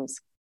 16 times.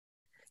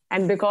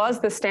 And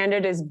because the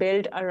standard is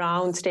built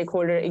around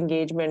stakeholder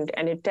engagement,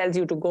 and it tells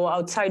you to go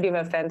outside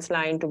your fence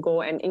line, to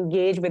go and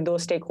engage with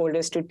those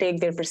stakeholders, to take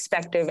their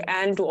perspective,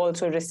 and to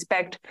also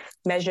respect,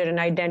 measure, and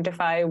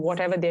identify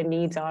whatever their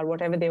needs are,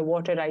 whatever their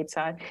water rights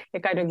are,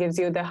 it kind of gives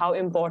you how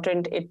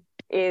important it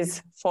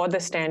is for the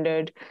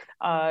standard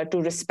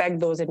to respect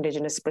those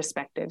Indigenous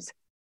perspectives.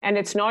 And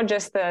it's not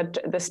just that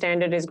the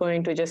standard is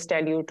going to just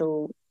tell you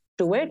to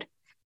do it,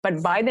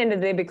 but by the end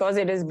of the day, because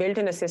it is built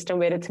in a system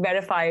where it's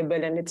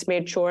verifiable and it's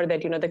made sure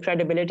that the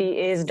credibility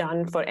is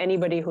done for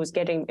anybody who's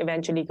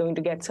eventually going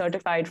to get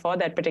certified for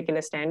that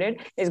particular standard,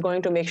 is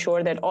going to make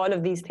sure that all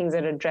of these things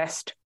are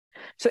addressed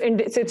So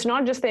it's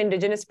not just the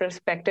indigenous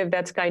perspective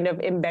that's kind of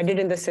embedded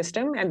in the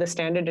system and the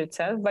standard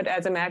itself, but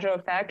as a matter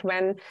of fact,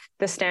 when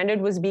the standard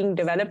was being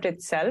developed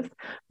itself,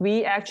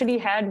 we actually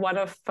had one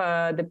of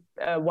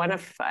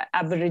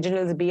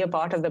Aboriginals be a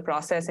part of the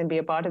process and be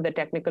a part of the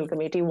technical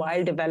committee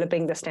while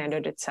developing the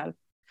standard itself.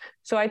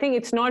 So I think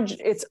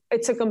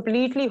it's a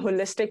completely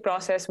holistic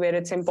process where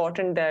it's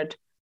important that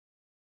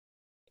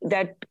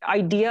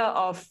idea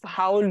of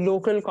how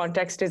local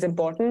context is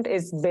important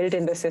is built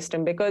in the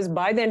system, because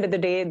by the end of the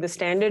day, the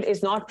standard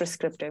is not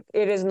prescriptive.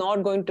 It is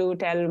not going to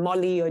tell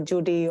Molly or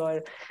Judy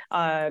or,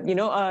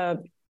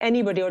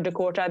 anybody or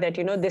Dakota that,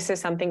 this is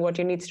something what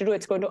you need to do.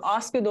 It's going to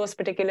ask you those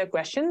particular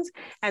questions.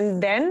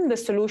 And then the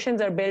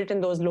solutions are built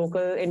in those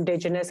local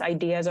indigenous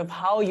ideas of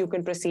how you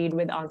can proceed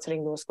with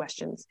answering those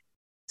questions.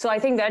 So I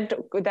think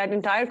that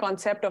entire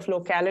concept of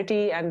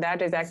locality and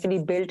that is actually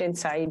built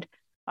inside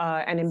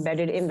and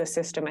embedded in the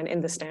system and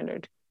in the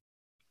standard.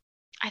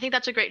 I think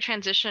that's a great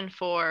transition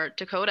for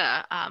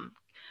Dakota.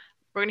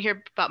 We're going to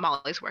hear about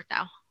Molly's work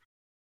now.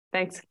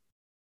 Thanks.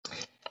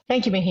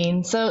 Thank you,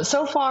 Maheen.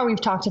 So far, we've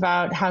talked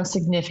about how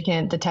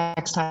significant the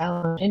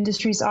textile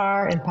industries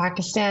are in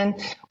Pakistan,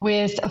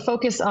 with a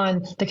focus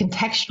on the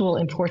contextual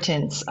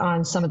importance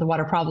on some of the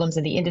water problems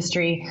in the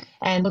industry,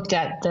 and looked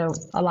at the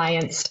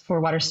Alliance for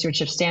Water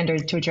Stewardship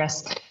Standard to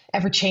address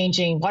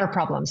ever-changing water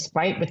problems,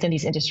 right, within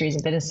these industries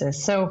and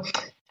businesses. So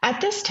at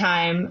this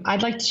time,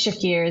 I'd like to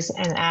shift gears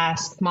and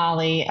ask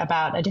Molly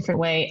about a different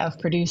way of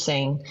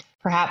producing,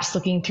 perhaps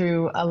looking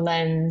through a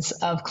lens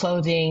of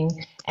clothing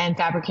and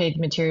fabricated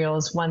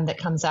materials, one that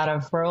comes out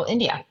of rural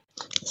India.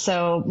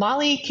 So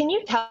Molly, can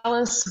you tell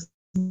us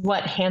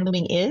what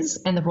handlooming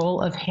is and the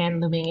role of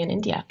handlooming in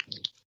India?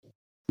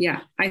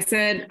 Yeah, I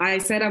said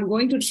I'm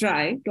going to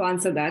try to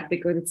answer that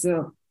because it's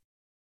a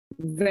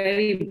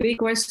very big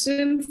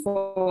question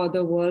for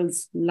the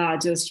world's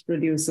largest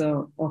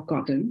producer of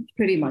cotton,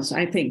 pretty much.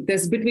 I think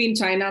there's between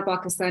China,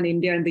 Pakistan,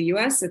 India, and the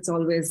US, it's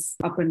always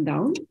up and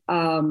down.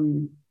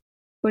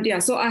 But yeah,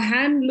 so a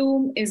hand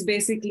loom is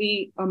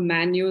basically a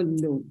manual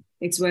loom.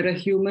 It's where a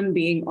human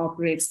being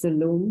operates the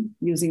loom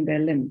using their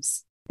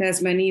limbs.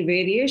 There's many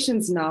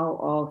variations now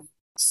of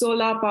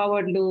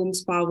solar-powered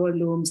looms, power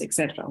looms,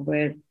 etc.,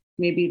 where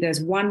maybe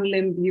there's one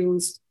limb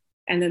used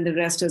and then the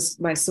rest is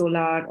by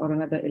solar or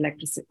another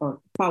electricity or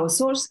power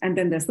source, and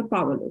then there's the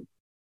power loom.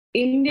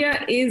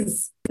 India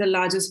is the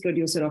largest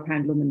producer of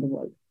handloom in the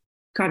world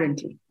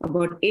currently,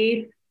 about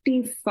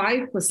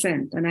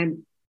 85%, and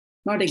I'm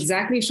not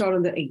exactly sure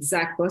on the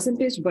exact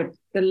percentage, but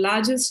the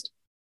largest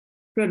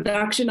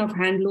production of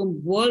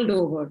handloom world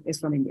over is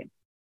from India.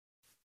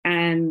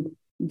 And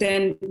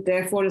then,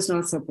 therefore, it's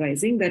not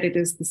surprising that it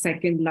is the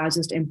second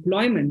largest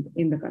employment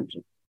in the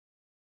country.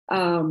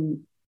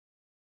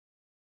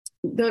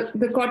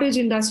 The cottage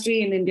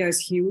industry in India is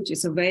huge.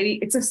 It's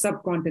a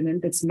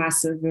subcontinent. It's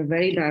massive. We're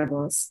very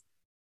diverse.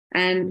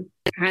 And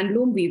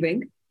handloom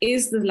weaving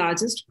is the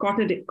largest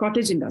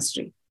cottage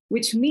industry,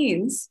 which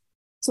means,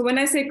 so when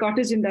I say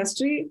cottage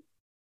industry,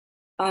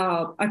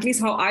 at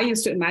least how I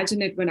used to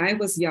imagine it when I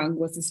was young,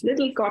 was this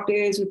little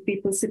cottage with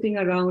people sitting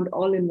around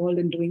all involved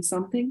in doing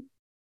something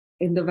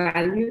in the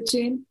value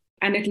chain.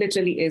 And it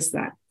literally is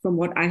that from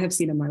what I have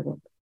seen in my work.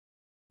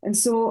 And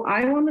so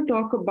I want to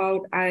talk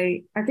about,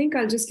 I think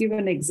I'll just give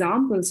an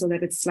example so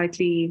that it's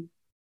slightly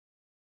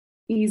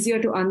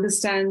easier to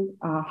understand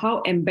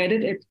how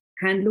embedded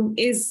handloom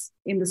is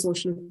in the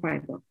social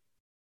fiber.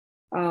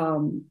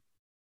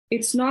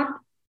 It's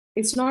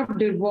not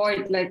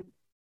devoid, like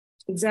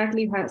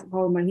exactly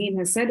how Maheen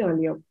has said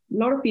earlier. A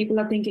lot of people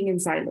are thinking in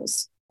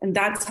silos, and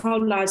that's how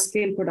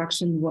large-scale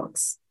production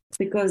works,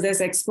 because there's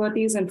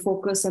expertise and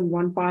focus on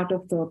one part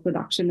of the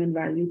production and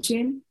value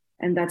chain.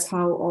 And that's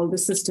how all the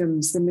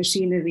systems, the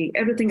machinery,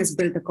 everything is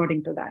built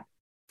according to that.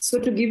 So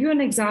to give you an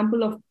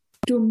example of,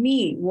 to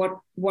me, what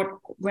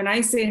when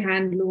I say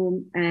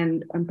handloom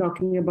and I'm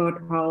talking about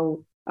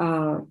how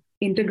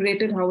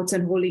integrated, how it's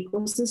a whole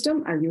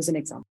ecosystem, I'll use an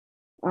example.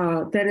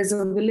 There is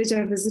a village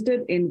I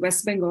visited in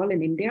West Bengal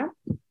in India,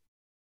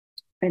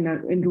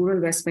 in rural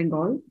West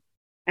Bengal,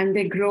 and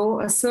they grow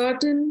a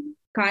certain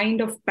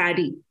kind of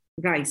paddy,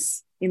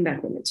 rice, in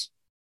that village.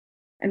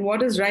 And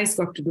what has rice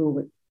got to do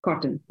with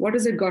cotton? What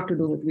has it got to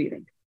do with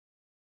weaving?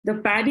 The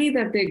paddy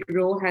that they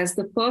grow has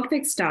the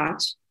perfect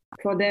starch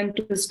for them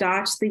to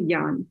starch the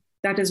yarn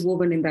that is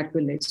woven in that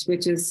village,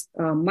 which is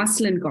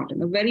muslin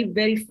cotton, a very,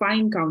 very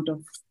fine count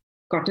of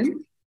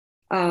cotton.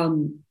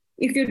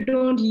 If you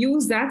don't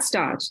use that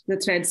starch, the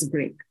threads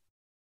break.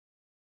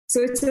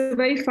 So it's a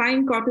very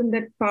fine cotton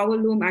that power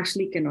loom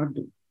actually cannot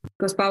do,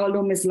 because power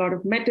loom is a lot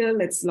of metal.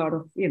 It's a lot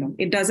of,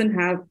 it doesn't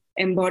have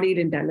embodied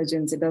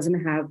intelligence. It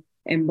doesn't have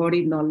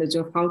embodied knowledge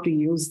of how to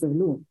use the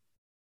loom.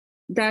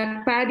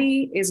 That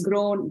paddy is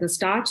grown, the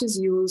starch is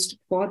used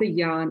for the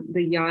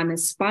yarn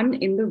is spun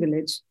in the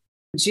village.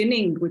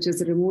 Ginning, which is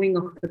the removing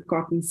of the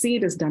cotton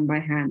seed, is done by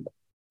hand,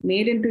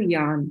 made into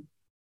yarn,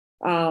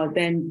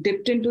 then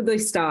dipped into the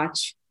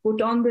starch, put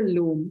on the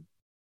loom,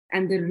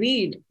 and the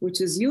reed,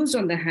 which is used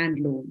on the hand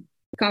loom,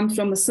 comes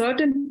from a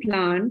certain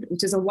plant,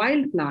 which is a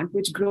wild plant,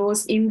 which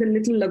grows in the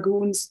little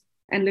lagoons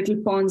and little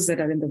ponds that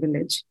are in the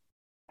village.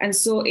 And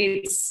so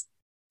it's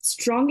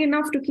strong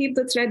enough to keep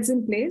the threads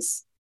in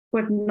place,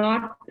 but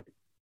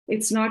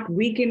it's not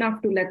weak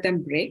enough to let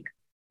them break.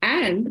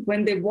 And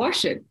when they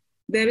wash it,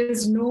 there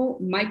is no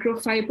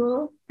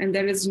microfiber and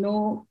there is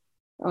no,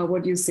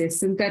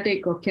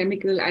 synthetic or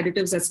chemical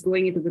additives that's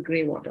going into the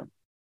gray water.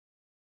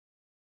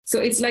 So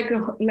it's like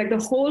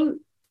the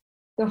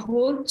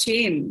whole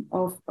chain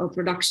of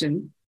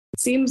production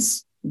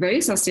seems very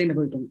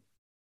sustainable to me.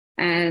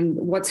 And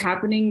what's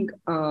happening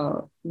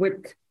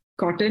with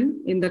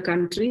cotton in the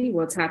country,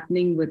 what's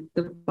happening with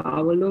the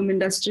power loom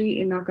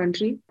industry in our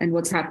country, and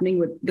what's happening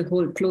with the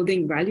whole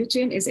clothing value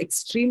chain is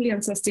extremely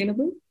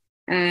unsustainable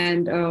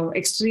and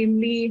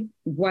extremely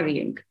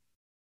worrying.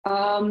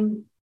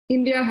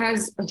 India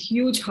has a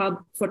huge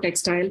hub for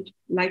textile,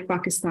 like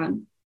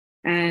Pakistan,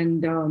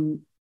 and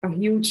a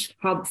huge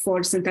hub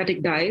for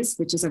synthetic dyes,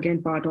 which is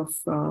again part of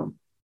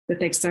the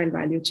textile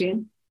value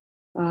chain,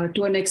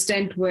 to an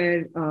extent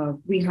where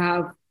we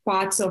have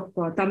parts of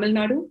Tamil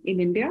Nadu in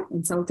India,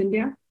 in South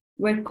India,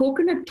 where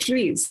coconut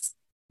trees,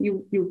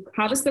 you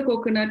harvest the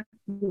coconut,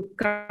 you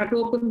cut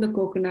open the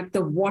coconut,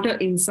 the water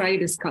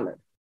inside is colored.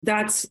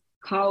 That's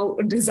how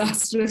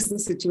disastrous the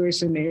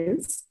situation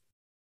is.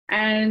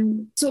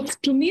 And so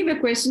to me, the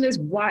question is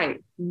why?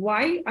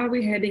 Why are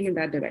we heading in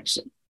that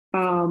direction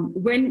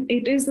when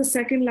it is the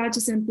second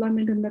largest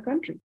employment in the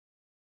country?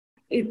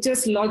 It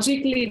just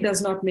logically does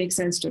not make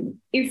sense to me.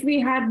 If we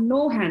had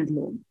no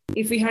handloom,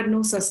 if we had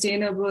no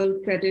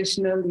sustainable,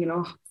 traditional,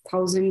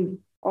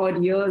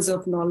 1,000-odd years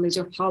of knowledge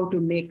of how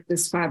to make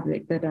this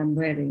fabric that I'm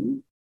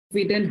wearing, if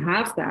we didn't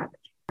have that,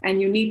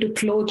 and you need to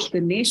clothe the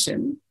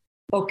nation,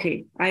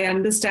 okay, I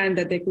understand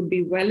that there could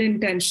be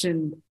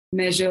well-intentioned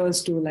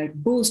measures to like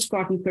boost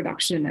cotton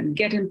production and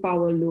get in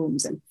power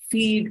looms and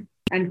feed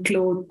and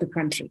clothe the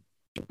country.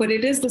 But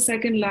it is the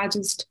second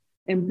largest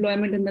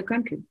employment in the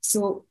country.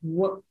 So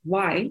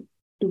why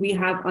do we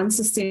have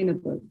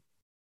unsustainable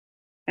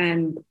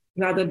and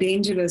rather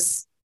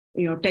dangerous,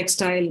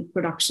 textile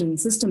production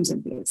systems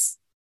in place?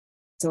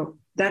 So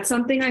that's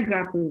something I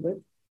grapple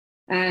with.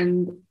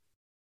 And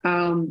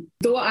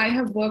though I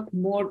have worked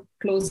more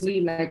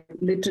closely, like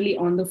literally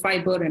on the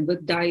fiber and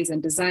with dyes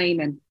and design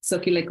and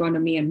circular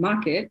economy and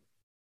market,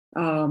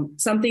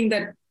 something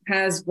that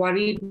has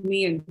worried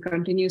me and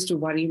continues to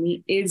worry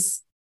me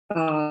is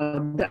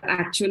the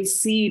actual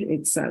seed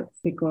itself.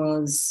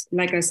 Because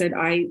like I said,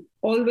 I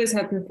always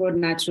have preferred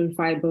natural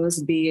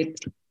fibers, be it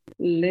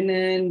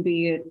linen,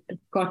 be it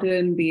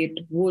cotton, be it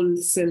wool,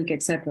 silk,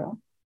 etc.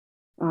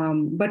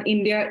 But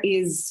India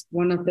is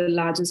one of the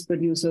largest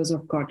producers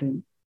of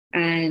cotton.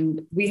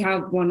 And we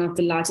have one of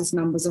the largest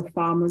numbers of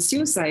farmers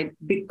suicide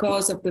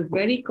because of the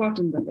very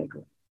cotton that they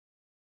grow,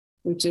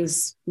 which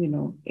is,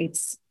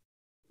 it's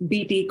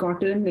BT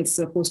cotton. It's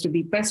supposed to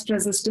be pest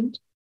resistant,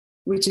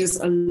 which is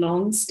a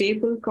long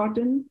staple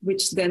cotton,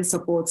 which then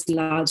supports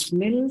large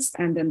mills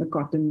and then the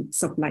cotton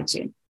supply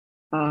chain.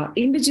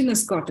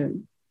 Indigenous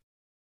cotton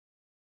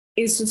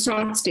is a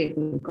short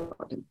staple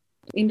cotton.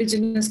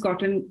 Indigenous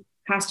cotton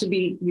has to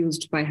be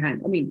used by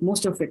hand. I mean,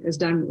 most of it is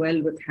done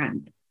well with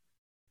hand.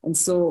 And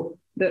so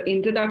the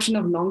introduction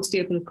of long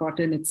staple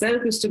cotton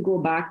itself is to go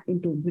back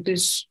into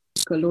British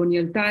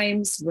colonial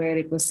times, where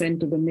it was sent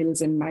to the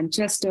mills in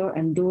Manchester,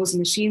 and those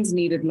machines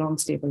needed long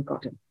staple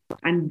cotton.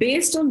 And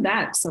based on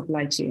that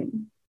supply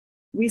chain,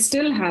 we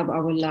still have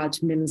our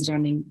large mills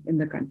running in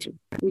the country,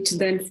 which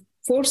then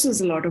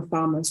forces a lot of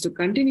farmers to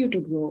continue to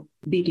grow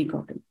BT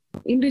cotton.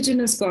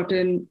 Indigenous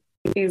cotton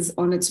is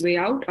on its way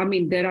out. I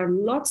mean, there are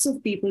lots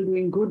of people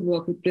doing good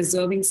work with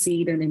preserving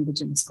seed and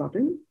indigenous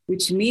cotton,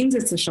 which means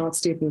it's a short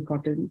staple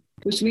cotton,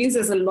 which means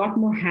there's a lot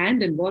more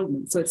hand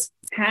involvement. So it's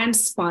hand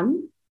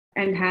spun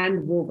and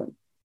hand woven.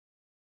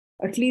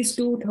 At least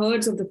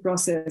 2/3 of the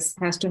process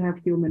has to have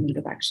human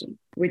interaction,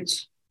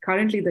 which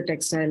currently the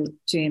textile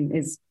chain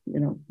is,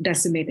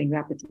 decimating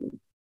rapidly.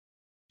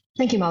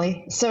 Thank you,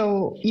 Molly.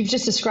 So you've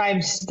just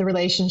described the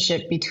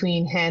relationship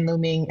between hand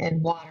looming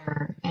and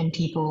water and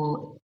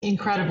people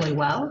incredibly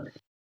well.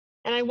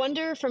 And I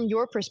wonder, from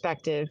your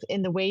perspective,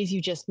 in the ways you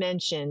just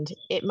mentioned,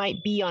 it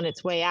might be on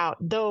its way out,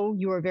 though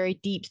you are very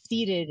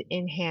deep-seated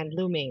in hand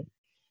looming.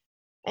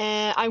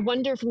 I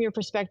wonder, from your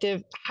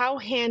perspective, how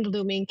hand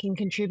looming can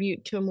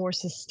contribute to a more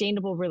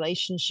sustainable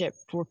relationship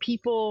for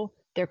people,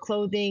 their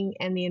clothing,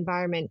 and the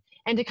environment,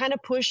 and to kind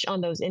of push on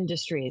those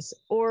industries.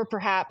 Or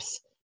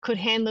perhaps, could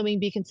hand looming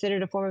be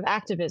considered a form of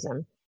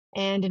activism?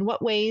 And in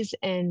what ways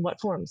and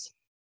what forms?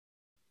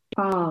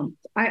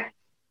 I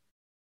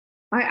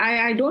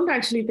don't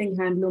actually think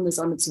handloom is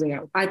on its way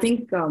out. I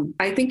think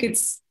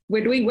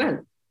we're doing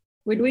well.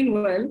 We're doing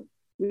well.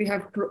 We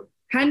have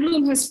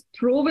handloom has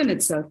proven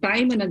itself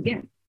time and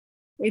again.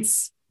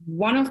 It's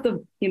one of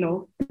the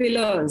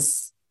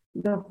pillars,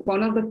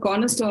 one of the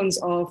cornerstones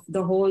of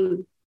the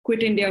whole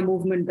Quit India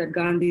movement that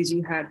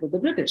Gandhiji had with the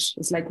British.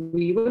 It's like,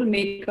 we will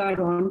make our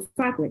own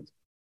fabric.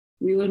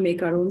 We will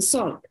make our own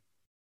salt.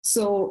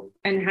 So,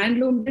 and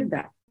handloom did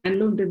that.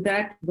 Handloom did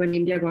that when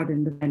India got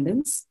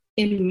independence.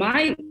 In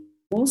my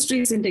most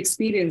recent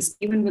experience,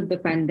 even with the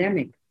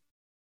pandemic,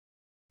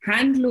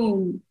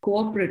 handloom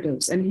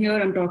cooperatives, and here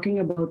I'm talking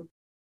about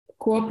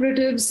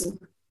cooperatives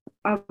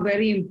are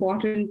very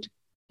important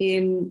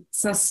in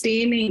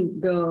sustaining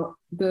the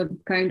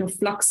kind of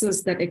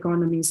fluxes that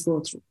economies go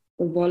through,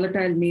 the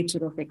volatile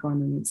nature of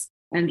economies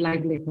and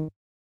livelihood.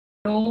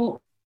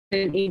 No,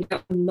 in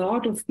India, a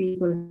lot of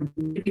people have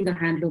been leaving the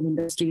handloom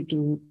industry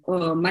to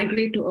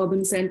migrate to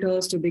urban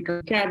centers to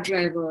become cab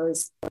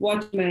drivers,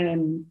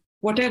 watchmen,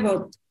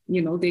 whatever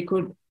they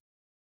could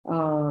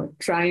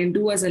try and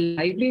do as a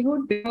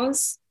livelihood,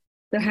 because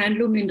the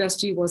handloom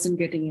industry wasn't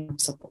getting enough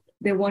support.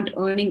 They weren't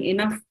earning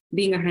enough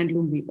being a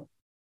handloom weaver.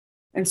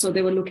 And so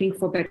they were looking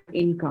for better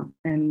income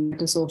and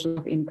better source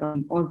of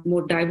income or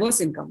more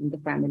diverse income in the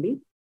family.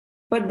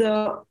 But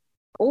the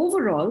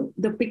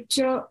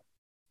picture,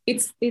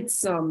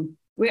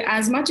 we're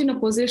as much in a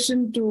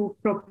position to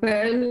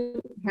propel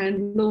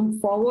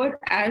handloom forward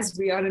as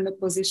we are in a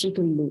position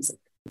to lose it.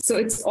 So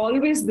it's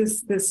always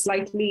this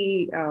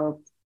slightly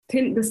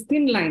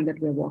thin line that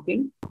we're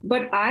walking.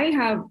 But I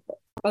have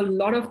a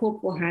lot of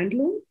hope for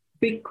handloom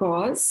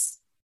because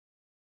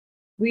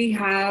we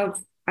have,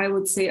 I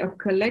would say, a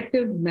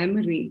collective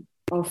memory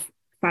of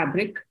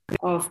fabric,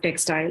 of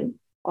textile,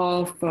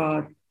 of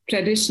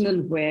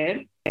traditional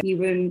wear,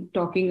 even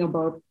talking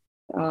about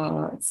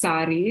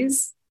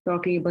saris,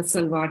 talking about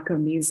salwar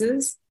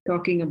kameezes,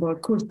 talking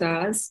about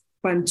kurtas,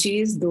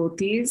 panchis,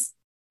 dhotis.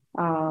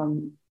 A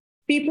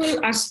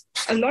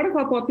lot of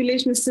our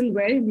population is still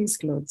wearing these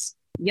clothes.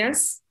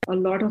 Yes, a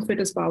lot of it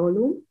is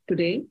powerloom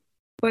today,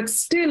 but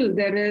still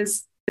there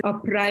is a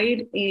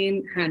pride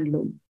in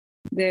handloom.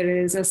 There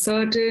is a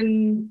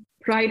certain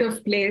pride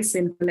of place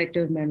in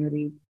collective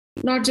memory,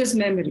 not just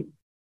memory,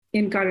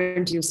 in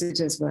current usage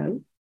as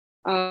well.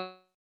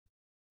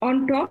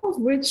 On top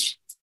of which,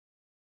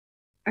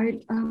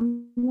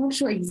 I'm not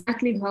sure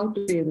exactly how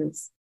to say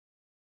this.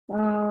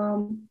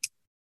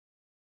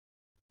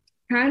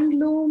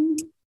 Handloom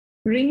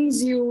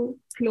brings you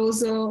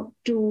closer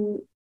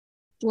to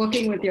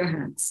working with your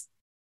hands.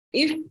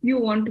 If you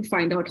want to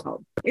find out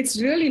how, it's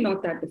really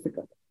not that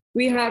difficult.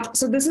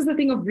 So this is the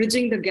thing of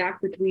bridging the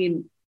gap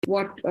between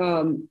what,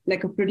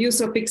 like a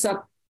producer picks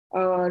up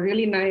a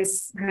really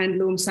nice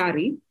handloom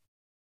sari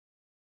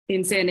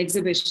in, say, an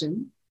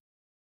exhibition.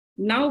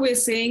 Now we're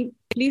saying,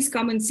 please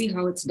come and see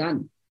how it's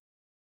done.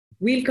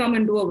 We'll come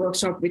and do a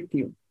workshop with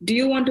you. Do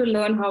you want to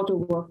learn how to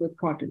work with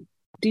cotton?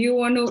 Do you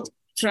want to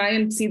try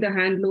and see the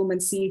handloom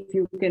and see if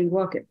you can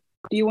work it?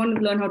 Do you want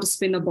to learn how to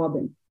spin a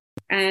bobbin?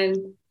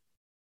 And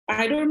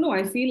I don't know,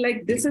 I feel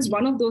like this is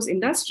one of those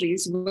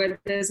industries where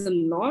there's a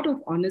lot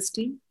of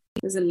honesty,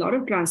 there's a lot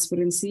of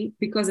transparency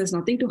because there's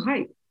nothing to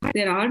hide.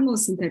 There are no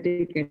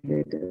synthetic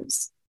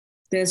additives.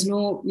 There's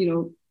no,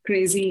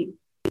 crazy,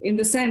 in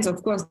the sense,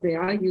 of course, they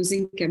are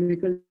using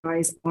chemical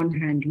dyes on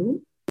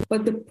handloom,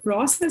 but the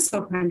process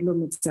of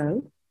handloom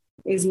itself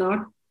is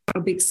not a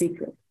big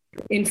secret.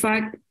 In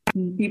fact,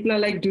 people are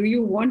like, do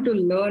you want to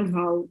learn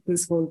how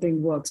this whole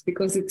thing works?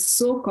 Because it's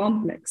so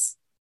complex.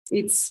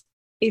 It's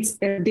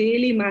a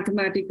daily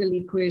mathematical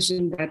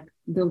equation that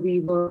the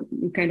weaver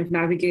kind of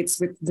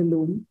navigates with the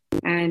loom.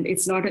 And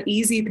it's not an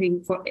easy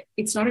thing for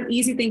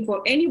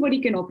anybody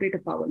can operate a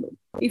power loom.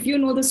 If you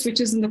know the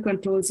switches and the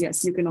controls,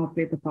 yes, you can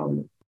operate the power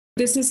loom.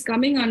 This is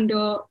coming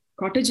under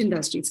cottage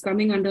industry. It's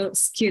coming under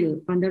skill,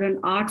 under an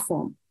art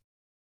form.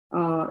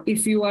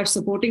 If you are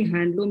supporting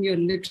handloom, you're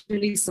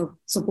literally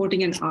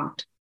supporting an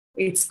art.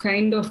 It's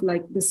kind of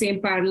like the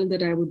same parallel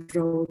that I would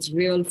draw with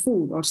real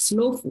food or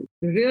slow food,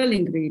 real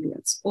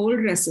ingredients, old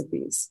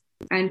recipes,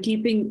 and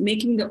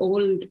making the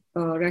old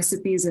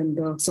recipes and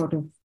the sort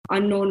of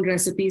unknown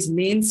recipes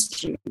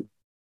mainstream.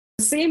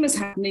 The same is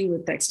happening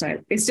with textile.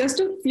 It's just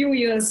a few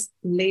years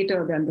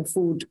later than the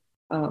food,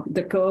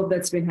 the curve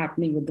that's been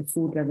happening with the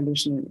food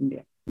revolution in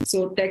India.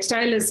 So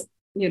textile is,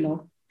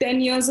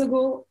 10 years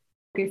ago,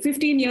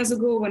 15 years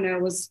ago when I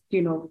was,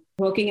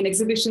 working in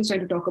exhibitions trying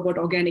to talk about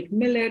organic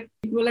millet,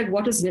 people were like,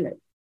 what is millet?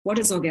 What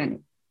is organic?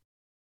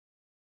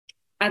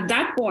 At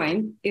that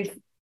point, if,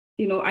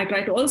 I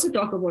try to also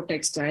talk about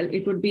textile,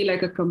 it would be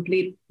like a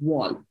complete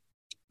wall.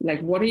 Like,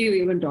 what are you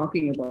even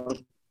talking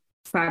about?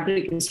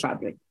 Fabric is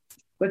fabric.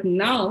 But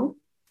now,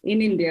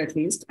 in India at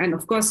least, and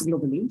of course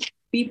globally,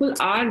 people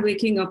are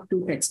waking up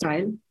to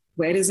textile.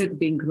 Where is it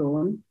being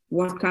grown?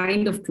 What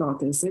kind of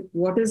cloth is it?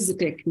 What is the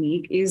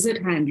technique? Is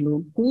it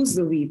handloom? Who's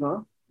the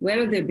weaver?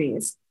 Where are they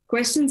based?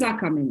 Questions are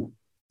coming up.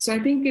 So I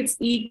think it's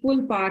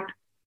equal part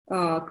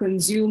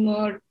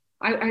consumer.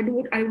 I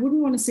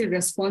wouldn't want to say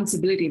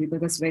responsibility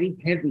because that's very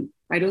heavy.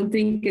 I don't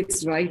think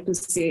it's right to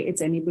say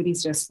it's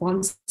anybody's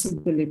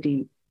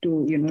responsibility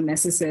to,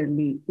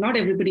 necessarily, not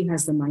everybody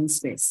has the mind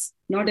space.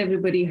 Not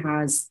everybody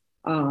has,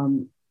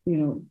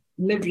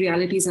 lived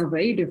realities are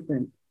very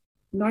different.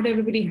 Not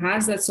everybody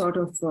has that sort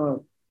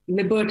of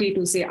liberty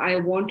to say, I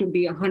want to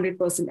be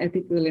 100%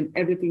 ethical in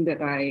everything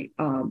that I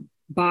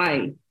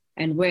buy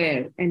and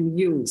wear and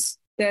use.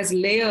 There's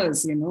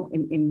layers,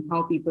 in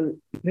how people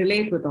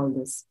relate with all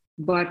this.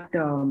 But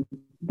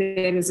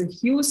there is a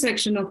huge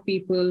section of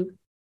people,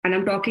 and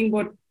I'm talking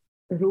about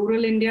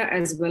rural India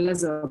as well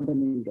as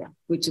urban India,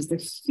 which is the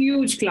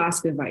huge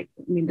class divide.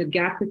 I mean, the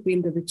gap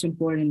between the rich and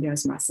poor in India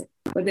is massive.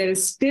 But there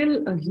is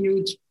still a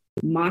huge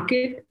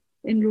market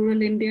in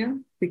rural India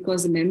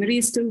because the memory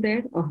is still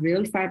there of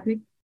real fabric.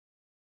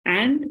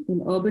 And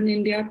in urban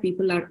India,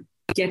 people are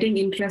getting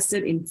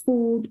interested in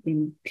food,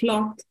 in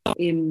cloth,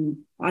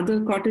 in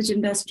other cottage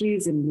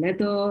industries, in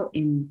leather,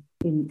 in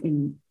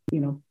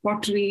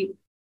pottery.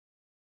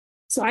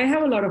 So I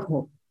have a lot of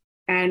hope.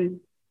 And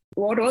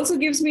what also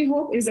gives me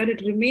hope is that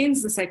it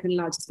remains the second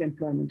largest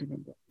employment in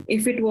India.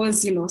 If it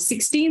was,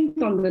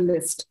 16th on the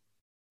list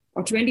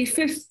or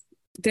 25th,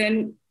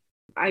 then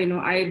I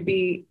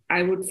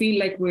would feel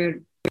like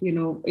we're,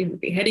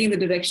 heading in the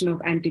direction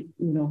of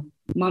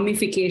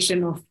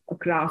mummification of a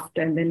craft.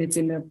 And then it's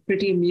in a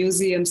pretty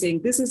museum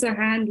saying, this is a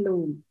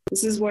handloom.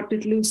 This is what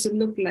it used to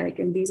look like.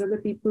 And these are the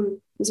people,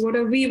 this is what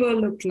a weaver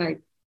looked like.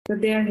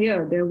 But they are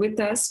here. They're with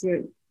us.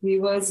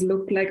 Weavers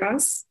look like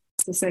us.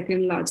 It's the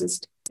second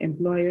largest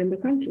employer in the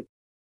country.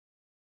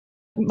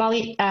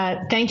 Molly,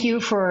 thank you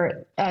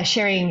for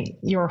sharing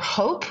your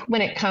hope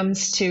when it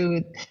comes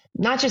to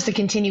not just the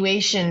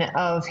continuation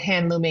of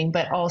handlooming,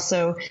 but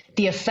also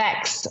the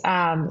effects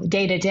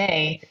day to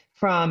day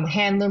from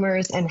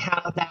handloomers and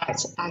how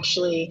that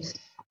actually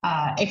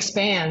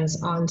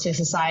expands onto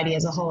society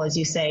as a whole, as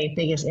you say,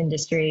 biggest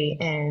industry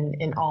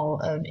in all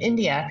of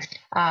India.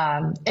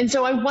 And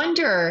so I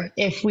wonder,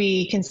 if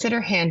we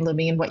consider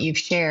handlooming and what you've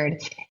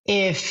shared,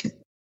 if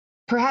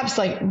perhaps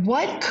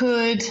what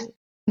could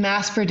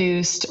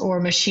mass-produced or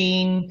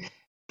machine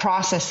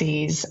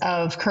processes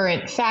of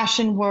current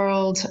fashion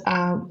world,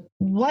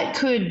 what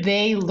could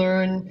they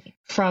learn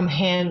from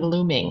hand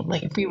looming?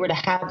 Like if we were to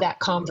have that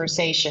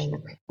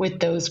conversation with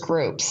those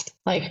groups,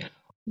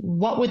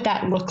 what would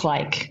that look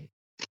like?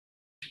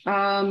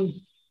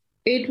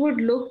 It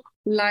would look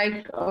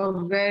like a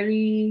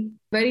very,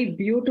 very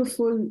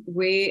beautiful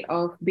way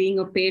of being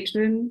a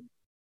patron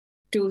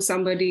to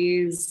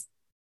somebody's,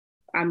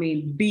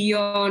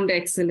 beyond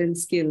excellent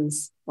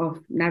skills of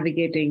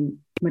navigating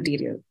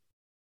material.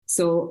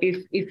 So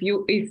if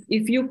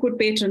you could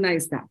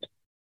patronize that,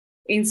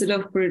 instead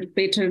of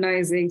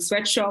patronizing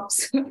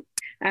sweatshops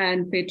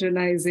and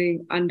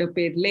patronizing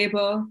underpaid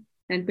labor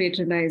and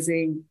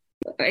patronizing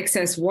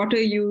excess water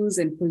use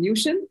and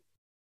pollution,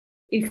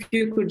 if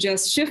you could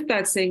just shift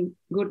that saying,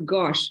 good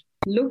gosh,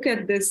 look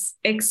at this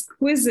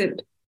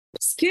exquisite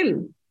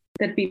skill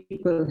that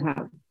people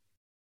have.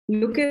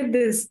 Look at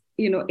this,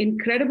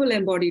 incredible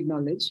embodied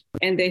knowledge,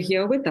 and they're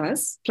here with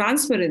us.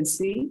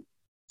 Transparency,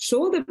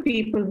 show the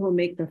people who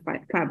make the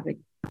fabric,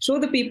 show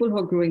the people who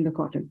are growing the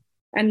cotton.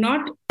 And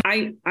not,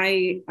 I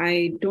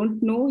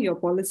don't know your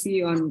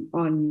policy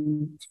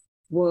on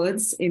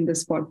words in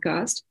this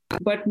podcast,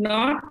 but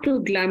not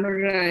to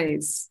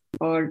glamorize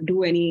or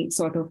do any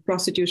sort of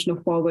prostitution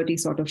of poverty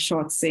sort of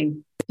shots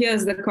saying,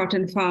 here's the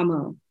cotton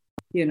farmer,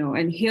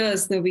 and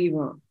here's the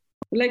weaver.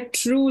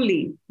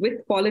 Truly,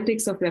 with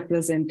politics of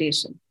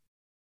representation,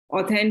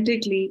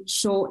 authentically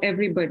show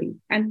everybody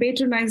and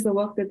patronize the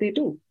work that they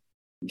do.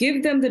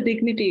 Give them the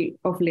dignity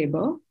of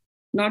labor,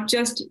 not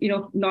just,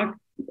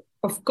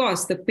 of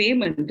course, the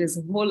payment is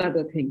a whole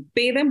other thing.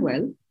 Pay them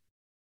well,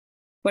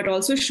 but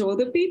also show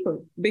the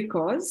people,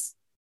 because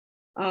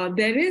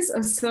there is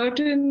a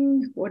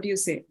certain,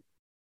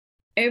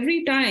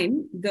 every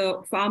time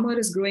the farmer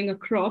is growing a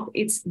crop,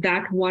 it's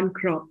that one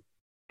crop,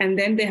 and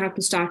then they have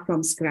to start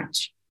from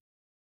scratch.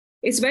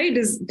 It's very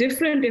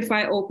different if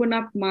I open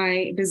up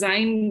my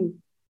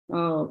design,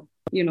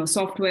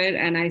 software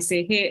and I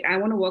say, hey, I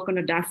want to work on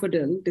a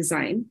daffodil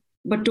design,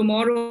 but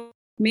tomorrow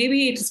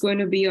maybe it's going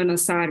to be on a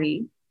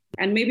sari,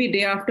 and maybe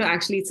day after,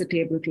 actually, it's a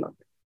tablecloth.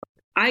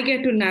 I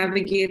get to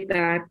navigate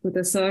that with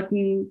a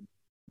certain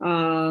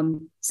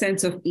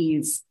sense of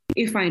ease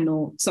if I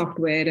know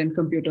software and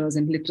computers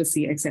and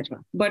literacy,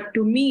 etc. But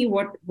to me,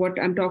 what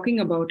I'm talking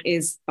about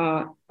is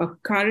a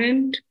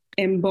current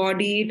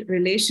embodied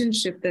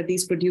relationship that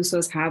these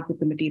producers have with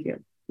the material,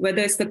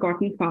 whether it's the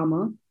cotton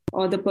farmer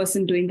or the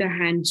person doing the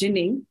hand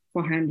ginning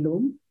for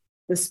handloom,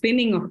 the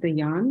spinning of the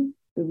yarn,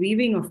 the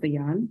weaving of the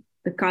yarn,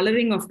 the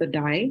coloring of the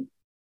dye,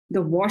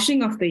 the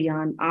washing of the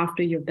yarn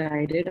after you've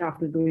dyed it,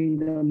 after doing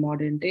the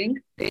modern thing.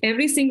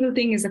 Every single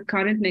thing is a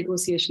current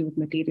negotiation with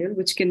material,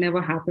 which can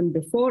never happen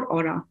before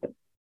or after.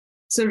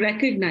 So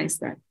recognize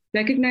that.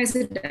 Recognize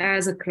it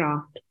as a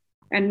craft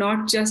and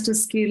not just a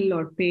skill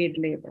or paid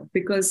labor.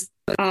 Because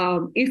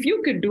if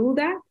you could do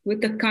that with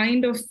the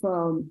kind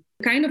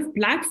of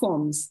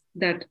platforms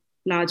that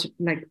large,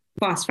 like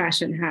fast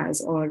fashion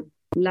has, or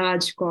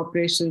large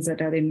corporations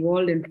that are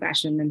involved in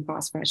fashion and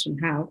fast fashion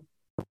have,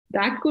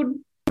 that could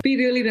be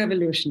really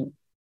revolutionary.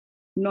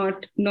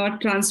 Not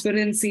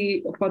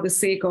transparency for the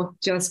sake of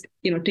just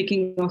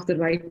ticking off the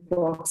right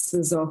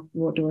boxes of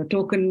whatever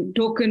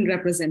token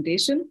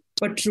representation,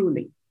 but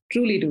truly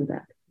do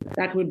that.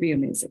 That would be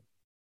amazing.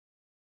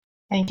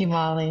 Thank you,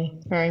 Molly,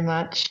 very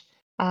much.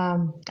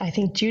 I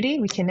think, Judy,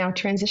 we can now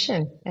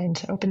transition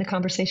and open the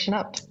conversation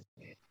up.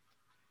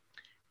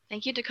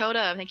 Thank you,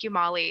 Dakota. Thank you,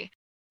 Molly.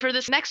 For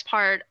this next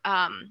part,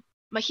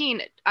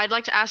 Maheen, I'd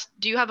like to ask,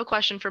 do you have a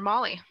question for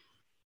Molly?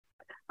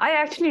 I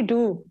actually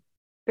do,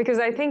 because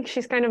I think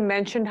she's kind of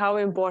mentioned how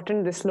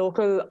important this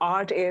local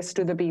art is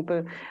to the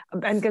people.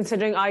 And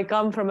considering I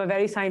come from a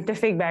very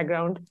scientific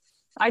background,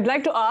 I'd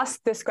like to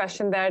ask this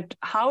question that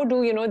how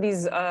do,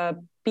 these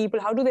people,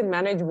 how do they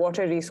manage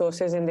water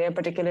resources in their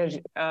particular,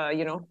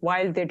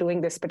 while they're doing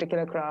this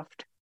particular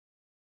craft?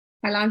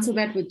 I'll answer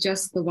that with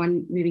just the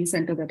one weaving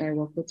center that I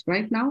work with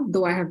right now,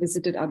 though I have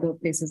visited other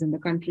places in the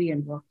country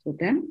and worked with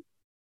them.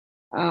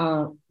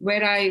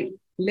 Where I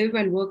live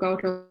and work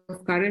out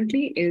of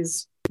currently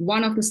is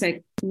one of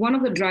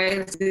the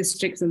driest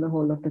districts in the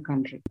whole of the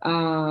country.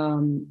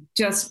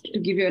 Just to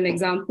give you an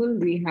example,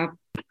 we have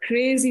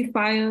crazy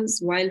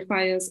fires,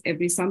 wildfires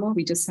every summer.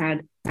 We just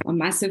had a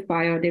massive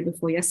fire day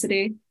before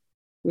yesterday,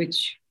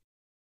 which,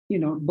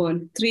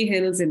 burned 3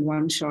 hills in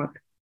one shot.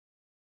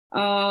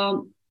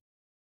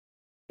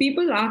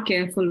 People are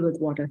careful with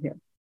water here.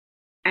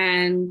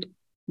 And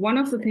one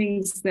of the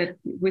things that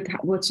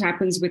which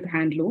happens with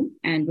handloom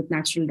and with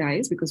natural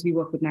dyes, because we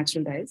work with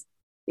natural dyes,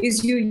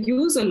 is you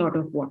use a lot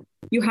of water.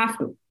 You have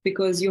to,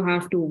 because you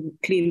have to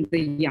clean the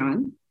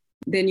yarn,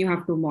 then you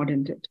have to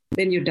mordant it,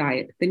 then you dye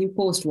it, then you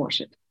post-wash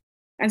it.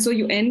 And so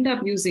you end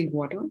up using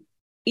water,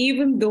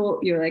 even though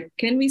you're like,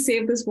 can we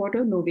save this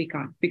water? No, we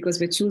can't, because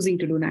we're choosing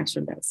to do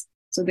natural dyes.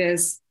 So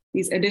there's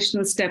these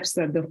additional steps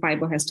that the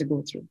fiber has to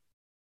go through.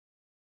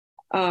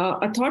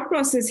 A thought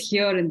process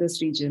here in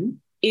this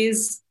region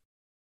is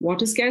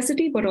water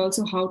scarcity, but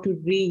also how to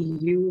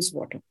reuse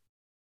water.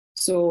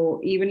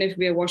 So even if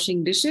we're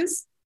washing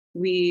dishes,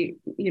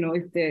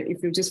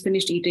 if you've just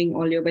finished eating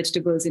all your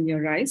vegetables in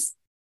your rice,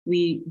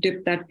 we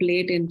dip that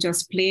plate in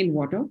just plain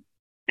water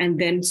and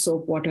then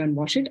soap water and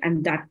wash it.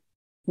 And that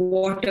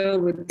water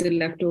with the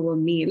leftover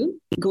meal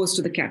goes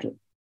to the cattle.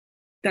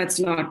 That's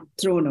not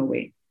thrown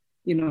away.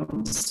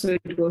 So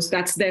it goes,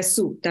 that's their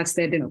soup, that's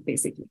their dinner,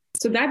 basically.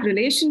 So that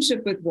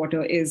relationship with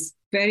water is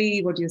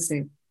very,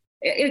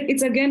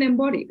 it's again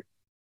embodied.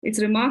 It's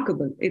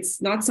remarkable.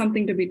 It's not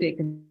something to be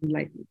taken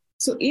lightly.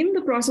 So in the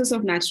process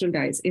of natural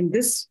dyes, in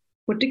this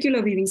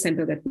particular weaving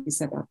center that we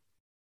set up,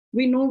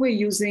 we know we're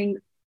using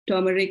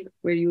turmeric,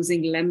 we're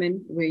using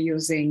lemon, we're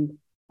using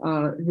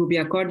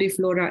Rubia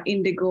cordiflora,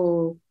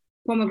 indigo,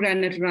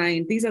 pomegranate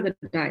rind. These are the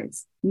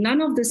dyes.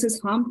 None of this is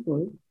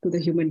harmful to the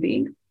human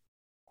being,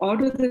 or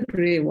to the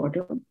gray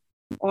water,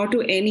 or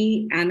to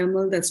any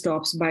animal that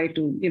stops by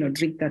to,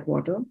 drink that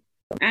water.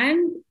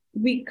 And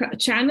we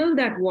channel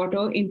that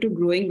water into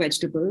growing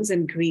vegetables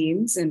and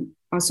greens and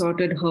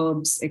assorted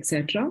herbs,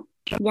 etc.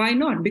 Why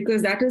not?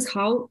 Because that is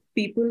how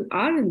people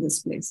are in this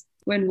place.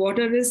 When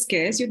water is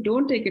scarce, you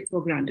don't take it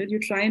for granted. You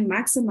try and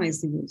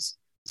maximize the use.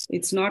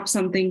 It's not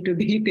something to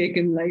be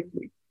taken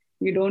lightly.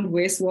 You don't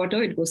waste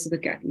water, it goes to the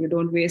cattle. You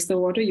don't waste the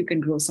water, you can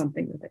grow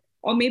something with it.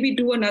 Or maybe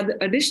do another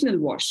additional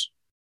wash.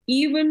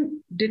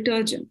 Even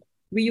detergent,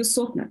 we use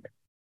soap nut.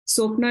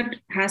 Soap nut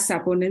has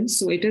saponins,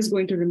 so it is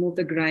going to remove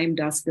the grime,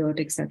 dust, dirt,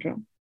 etc.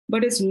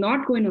 But it's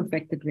not going to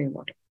affect the gray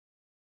water.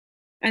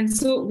 And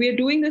so we're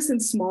doing this in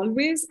small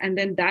ways, and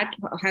then that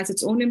has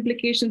its own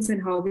implications in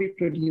how we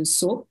produce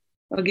soap,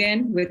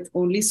 again, with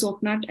only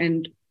soap nut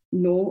and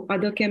no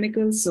other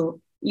chemicals. So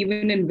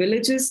even in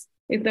villages,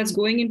 if that's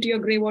going into your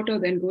gray water,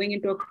 then going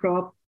into a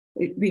crop,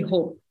 we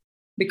hope.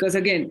 Because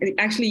again,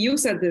 actually you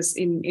said this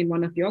in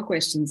one of your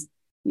questions,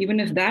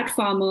 even if that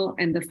farmer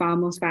and the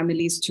farmer's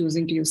family is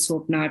choosing to use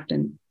soap nut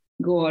and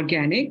go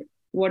organic,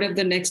 what if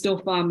the next door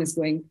farm is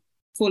going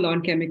full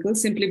on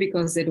chemicals simply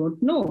because they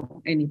don't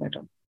know any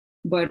better?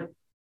 But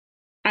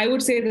I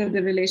would say that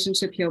the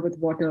relationship here with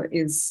water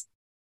it's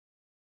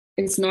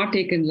not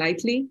taken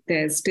lightly.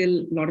 There's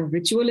still a lot of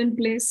ritual in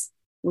place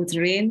with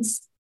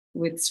rains,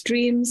 with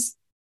streams.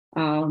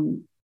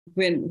 When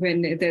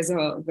there's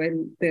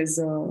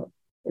a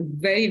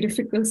very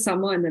difficult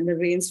summer and then the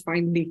rains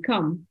finally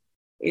come,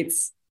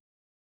 it's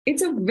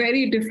a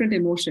very different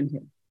emotion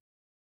here.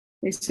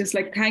 It's just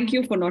like, thank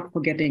you for not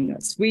forgetting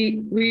us.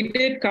 We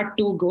did cut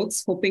 2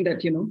 goats, hoping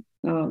that,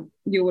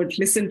 you would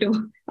listen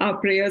to our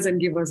prayers and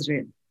give us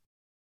rain.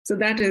 So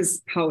that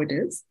is how it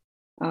is.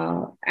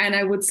 And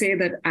I would say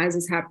that as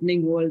is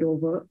happening world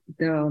over,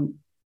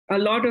 a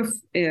lot of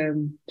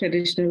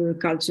traditional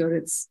culture,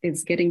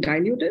 it's getting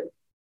diluted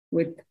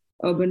with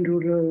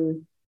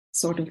urban-rural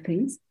sort of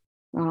things.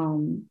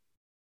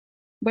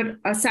 But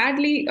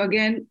sadly,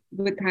 again,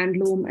 with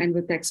handloom and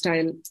with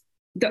textile,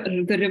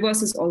 the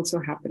reverse is also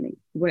happening,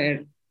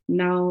 where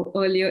now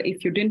earlier,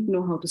 if you didn't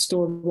know how to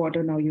store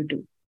water, now you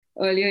do.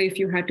 Earlier, if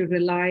you had to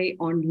rely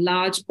on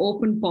large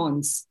open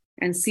ponds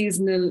and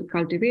seasonal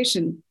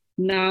cultivation,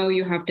 now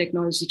you have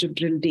technology to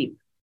drill deep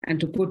and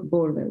to put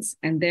bore wells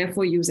and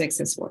therefore use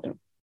excess water.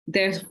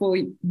 Therefore,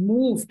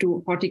 move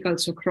to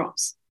horticulture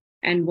crops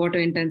and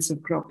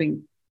water-intensive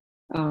cropping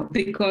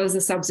because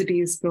the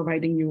subsidy is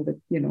providing you with,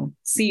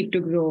 seed to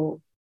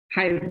grow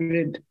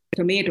hybrid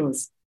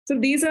tomatoes. So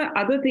these are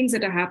other things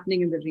that are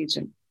happening in the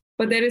region.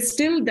 But there is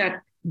still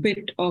that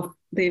bit of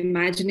the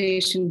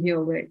imagination here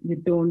where you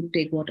don't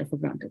take water for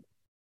granted.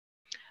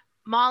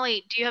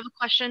 Molly, do you have a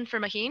question for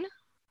Maheen?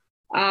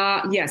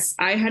 Yes,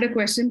 I had a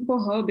question for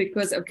her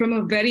because from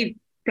a very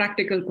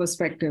practical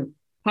perspective,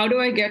 how do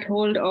I get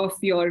hold of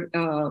your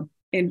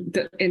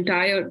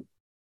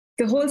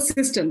the whole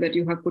system that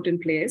you have put in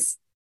place?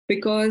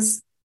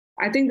 Because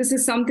I think this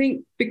is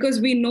something, because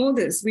we know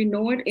this, we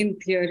know it in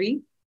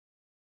theory,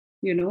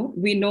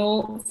 we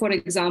know, for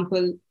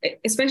example,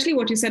 especially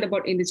what you said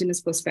about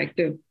indigenous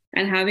perspective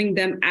and having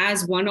them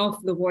as one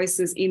of the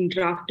voices in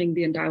drafting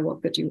the entire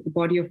the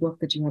body of work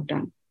that you have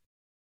done.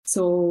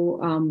 So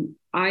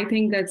I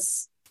think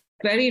that's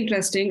very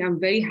interesting. I'm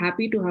very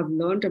happy to have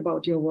learned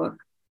about your work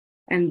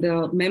and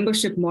the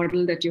membership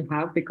model that you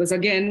have, because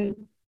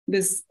again,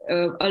 this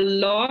a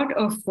lot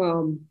of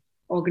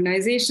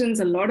organizations,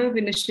 a lot of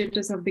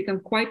initiatives have become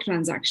quite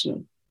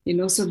transactional.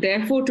 So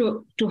therefore,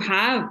 to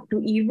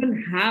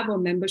even have a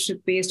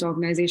membership-based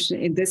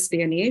organization in this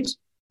day and age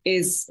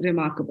is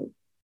remarkable.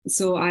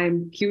 So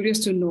I'm curious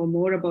to know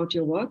more about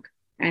your work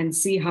and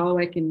see how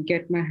I can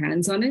get my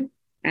hands on it.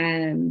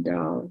 And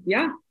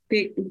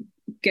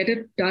get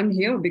it done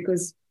here,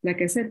 because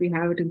like I said, we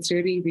have it in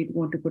theory, we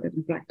want to put it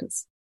in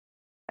practice.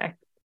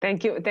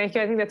 Thank you. I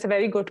think that's a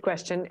very good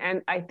question.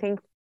 And I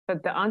think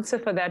that the answer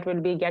for that will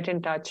be get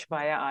in touch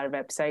via our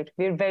website.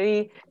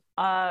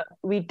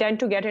 We tend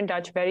to get in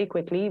touch very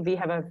quickly. We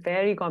have a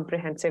very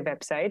comprehensive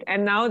website.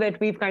 And now that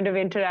we've kind of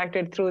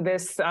interacted through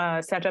this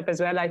setup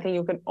as well, I think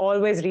you can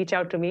always reach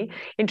out to me.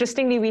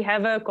 Interestingly, we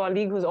have a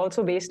colleague who's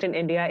also based in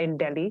India, in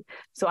Delhi.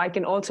 So I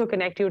can also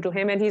connect you to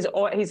him. And he's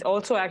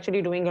also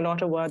actually doing a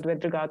lot of work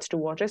with regards to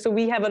water. So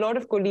we have a lot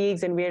of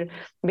colleagues, and we're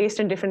based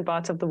in different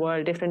parts of the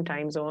world, different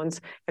time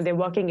zones, and they're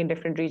working in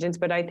different regions.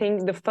 But I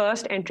think the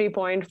first entry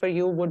point for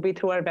you would be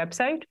through our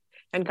website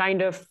and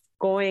kind of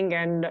going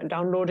and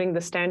downloading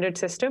the standard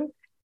system.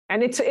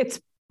 And it's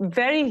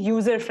very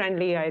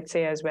user-friendly, I'd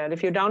say, as well.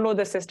 If you download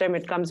the system,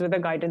 it comes with a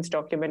guidance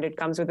document, it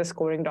comes with a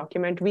scoring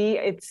document.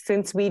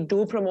 Since we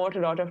do promote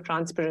a lot of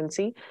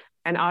transparency,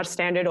 and our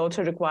standard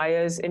also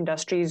requires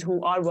industries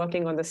who are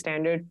working on the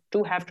standard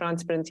to have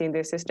transparency in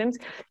their systems,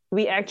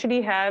 we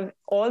actually have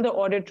all the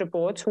audit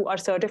reports who are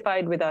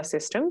certified with our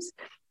systems.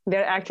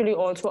 They're actually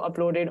also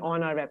uploaded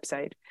on our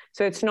website.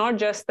 So it's not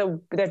just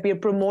that we're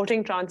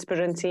promoting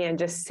transparency and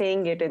just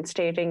saying it and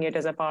stating it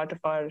as a part of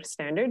our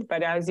standard,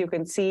 but as you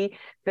can see,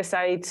 the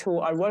sites who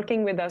are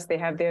working with us, they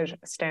have their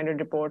standard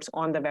reports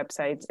on the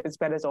websites as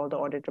well as all the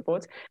audit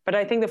reports. But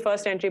I think the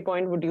first entry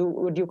point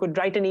you could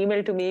write an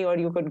email to me, or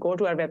you could go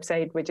to our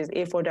website, which is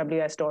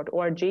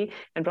a4ws.org,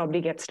 and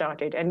probably get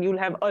started. And you'll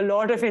have a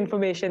lot of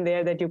information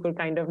there that you could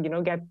kind of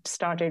get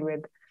started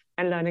with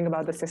and learning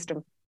about the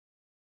system.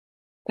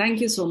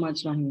 Thank you so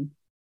much, Rahim.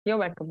 You're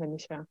welcome,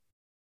 Manisha.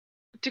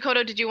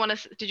 Dakota, did you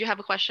have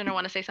a question or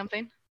want to say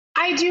something?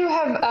 I do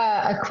have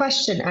a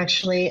question,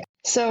 actually.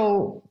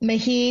 So,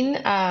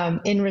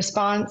 Maheen, in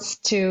response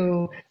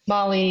to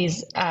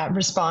Molly's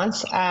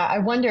response, I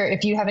wonder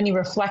if you have any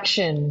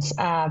reflections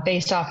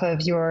based off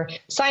of your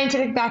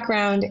scientific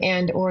background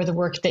and or the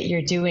work that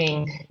you're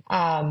doing,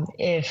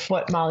 if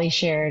what Molly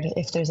shared,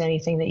 if there's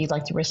anything that you'd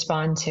like to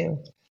respond to.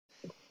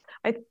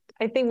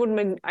 I think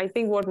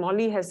what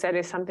Molly has said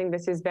is something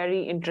that is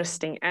very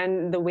interesting.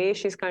 And the way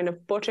she's kind of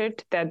put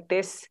it, that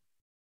this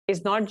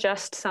is not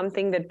just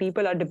something that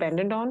people are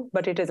dependent on,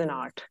 but it is an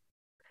art.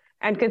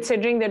 And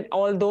considering that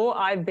although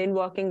I've been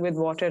working with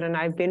water and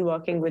I've been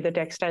working with the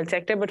textile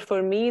sector, but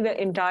for me,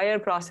 the entire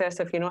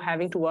process of,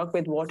 having to work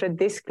with water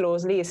this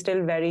closely is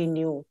still very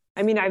new.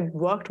 I mean, I've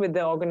worked with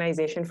the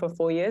organization for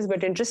 4 years,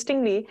 but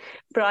interestingly,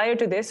 prior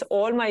to this,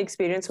 all my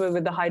experience was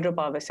with the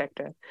hydropower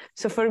sector.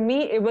 So for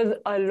me, it was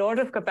a lot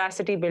of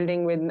capacity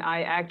building when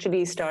I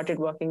actually started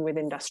working with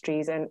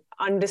industries and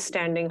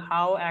understanding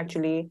how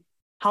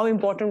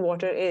important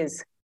water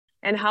is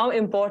and how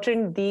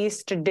important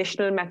these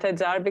traditional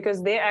methods are,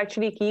 because they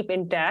actually keep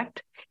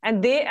intact,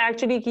 and they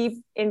actually keep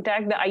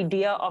intact the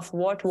idea of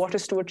what water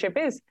stewardship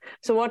is.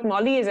 So what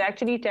Molly is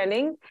actually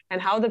telling, and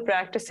how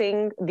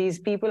these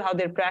people, how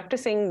they're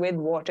practicing with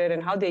water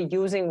and how they're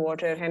using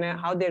water and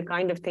how they're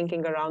kind of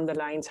thinking around the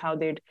lines, how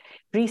they'd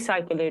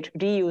recycle it,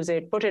 reuse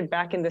it, put it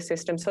back in the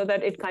system so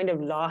that it kind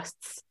of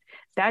lasts.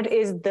 That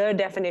is the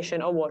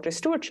definition of water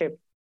stewardship.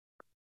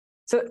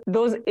 So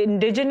those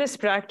indigenous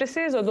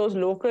practices or those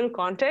local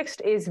context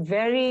is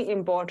very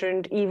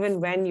important even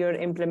when you're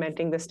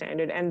implementing the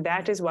standard. And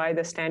that is why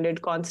the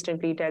standard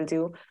constantly tells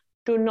you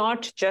to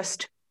not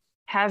just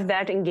have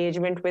that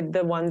engagement with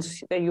the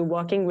ones that you're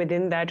working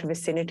within that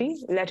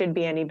vicinity, let it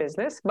be any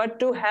business, but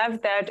to have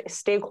that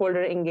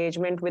stakeholder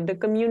engagement with the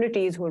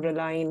communities who are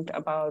reliant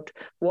about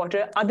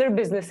water, other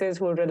businesses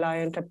who are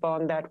reliant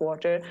upon that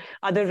water,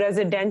 other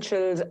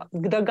residentials,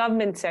 the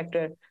government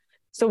sector.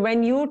 So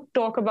when you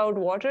talk about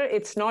water,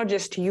 it's not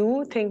just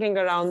you thinking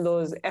around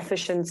those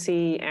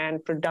efficiency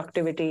and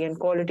productivity and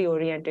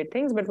quality-oriented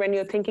things, but when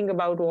you're thinking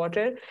about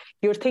water,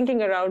 you're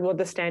thinking around what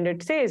the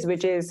standard says,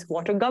 which is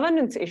water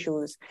governance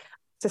issues,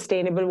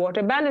 sustainable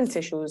water balance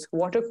issues,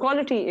 water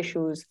quality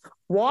issues,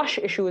 wash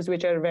issues,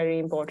 which are very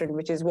important,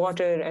 which is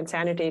water and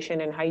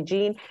sanitation and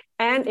hygiene,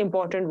 and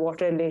important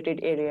water-related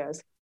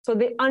areas. So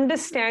they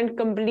understand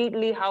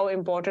completely how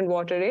important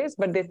water is,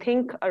 but they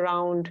think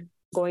around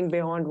going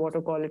beyond water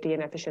quality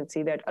and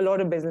efficiency that a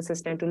lot of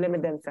businesses tend to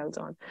limit themselves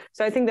on.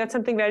 So I think that's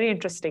something very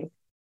interesting.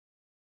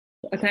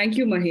 Thank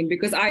you, Maheen,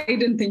 because I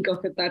didn't think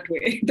of it that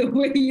way. The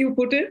way you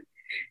put it,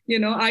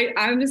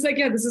 I'm just like,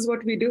 yeah, this is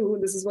what we do.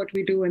 This is what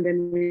we do. And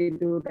then we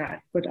do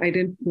that. But I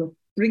didn't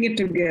bring it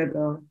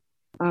together.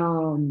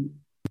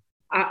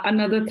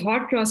 Another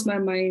thought crossed my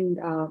mind,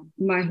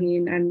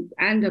 Maheen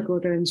and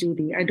Dakota and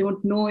Judy. I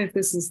don't know if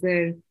this is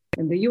there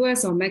in the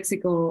US or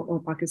Mexico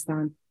or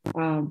Pakistan.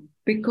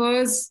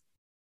 Because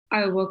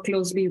I work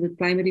closely with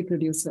primary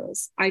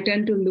producers, I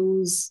tend to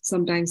lose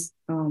sometimes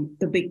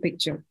the big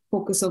picture,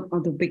 focus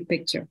on the big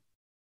picture.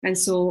 And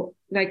so,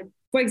 like,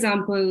 for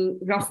example,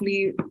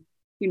 roughly,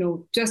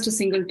 just a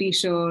single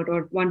T-shirt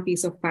or one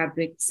piece of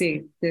fabric,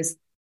 say there's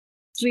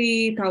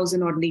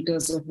 3,000 odd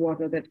liters of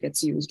water that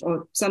gets used,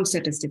 or some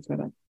statistics for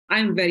that.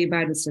 I'm very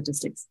bad with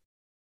statistics.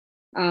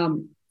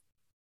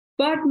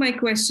 But my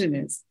question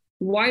is,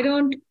 why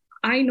don't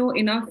I know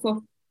enough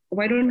of,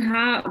 why don't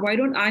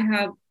I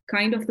have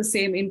kind of the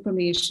same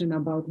information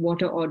about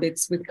water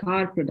audits with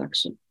car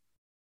production,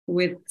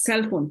 with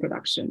cell phone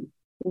production,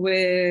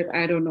 with,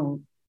 I don't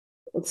know,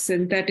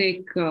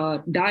 synthetic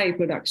dye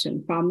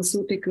production,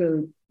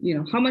 pharmaceutical,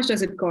 how much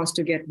does it cost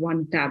to get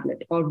one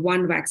tablet or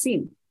one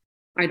vaccine?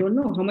 I don't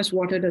know. How much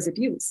water does it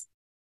use?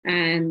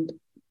 And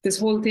this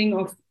whole thing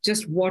of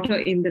just water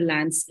in the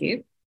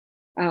landscape,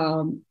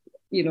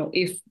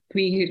 if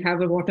we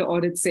have a water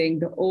audit saying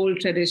the old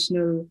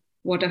traditional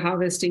water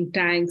harvesting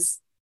tanks,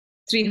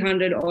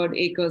 300 odd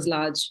acres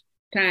large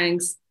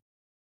tanks,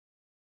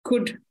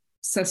 could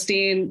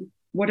sustain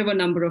whatever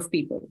number of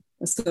people,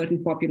 a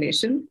certain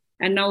population.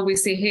 And now we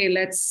say, hey,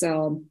 let's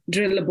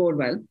drill a bore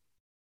well.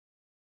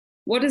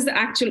 What is the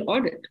actual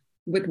audit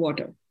with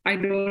water? I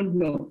don't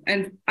know.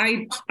 And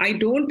I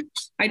don't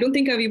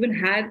think I've even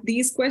had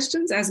these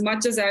questions as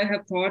much as I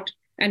have thought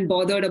and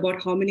bothered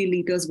about how many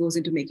liters goes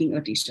into making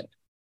a t-shirt.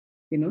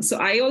 So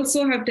I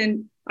also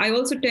tend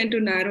to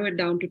narrow it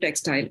down to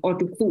textile or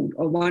to food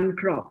or one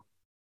crop,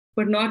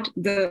 but not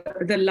the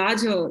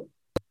larger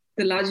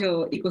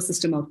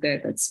ecosystem out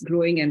there that's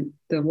growing and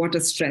the water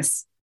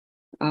stress.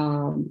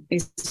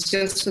 It's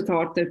just a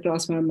thought that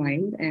crossed my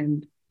mind,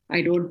 and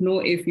I don't know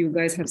if you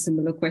guys have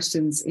similar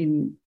questions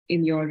in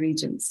your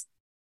regions.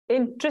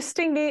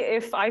 Interestingly,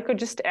 if I could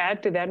just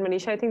add to that,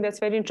 Manisha, I think that's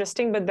very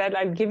interesting, but that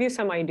I'll give you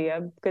some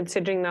idea,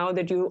 considering now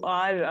that you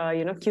are,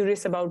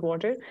 curious about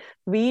water.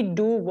 We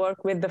do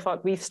work with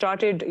we've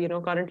started,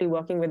 currently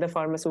working with the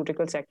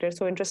pharmaceutical sector.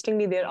 So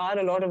interestingly, there are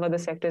a lot of other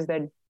sectors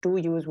that do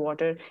use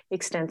water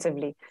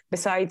extensively,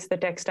 besides the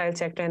textile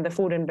sector and the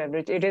food and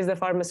beverage. It is the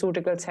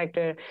pharmaceutical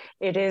sector,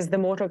 it is the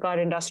motor car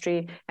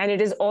industry, and it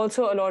is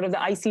also a lot of the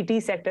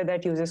ICT sector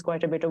that uses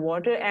quite a bit of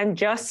water. And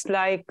just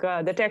like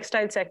the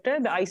textile sector,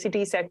 the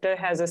ICT sector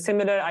has a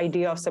similar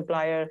idea of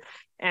supplier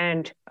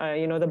and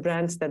the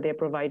brands that they're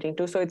providing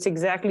to. So it's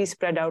exactly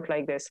spread out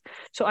like this.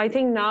 So I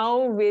think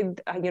now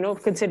with,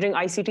 considering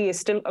ICT is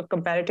still a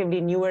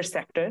comparatively newer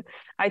sector,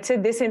 I'd say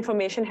this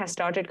information has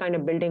started kind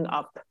of building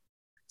up.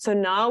 So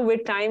now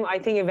with time, I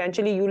think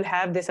eventually you'll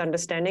have this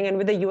understanding. And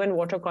with the UN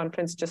Water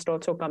Conference just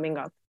also coming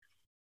up,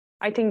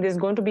 I think there's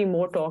going to be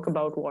more talk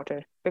about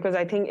water, because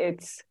I think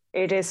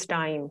it is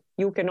time.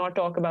 You cannot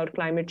talk about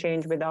climate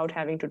change without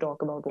having to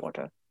talk about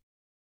water.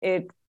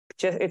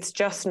 It's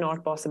just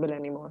not possible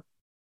anymore.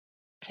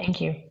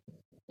 Thank you.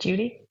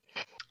 Judy?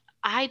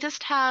 I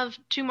just have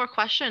two more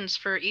questions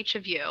for each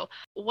of you.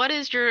 What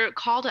is your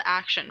call to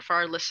action for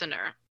our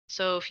listener?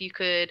 So if you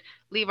could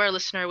leave our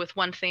listener with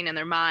one thing in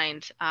their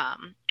mind,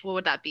 what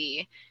would that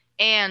be?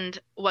 And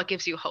what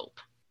gives you hope?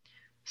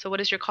 So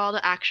what is your call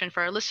to action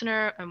for our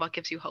listener, and what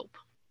gives you hope?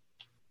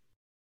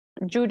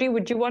 Judy,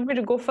 would you want me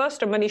to go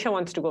first, or Manisha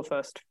wants to go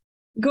first?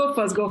 Go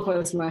first,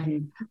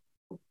 Maheen.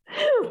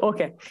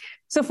 Okay.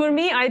 So for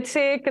me, I'd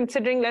say,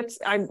 considering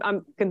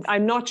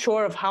I'm not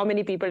sure of how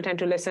many people tend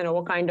to listen or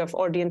what kind of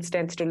audience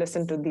tends to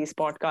listen to these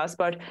podcasts,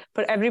 but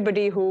for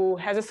everybody who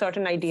has a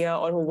certain idea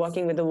or who are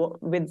working with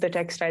the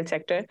textile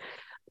sector,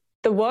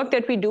 the work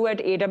that we do at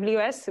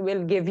AWS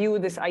will give you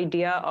this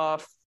idea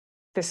of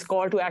this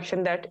call to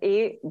action that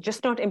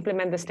just not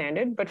implement the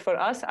standard, but for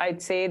us,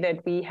 I'd say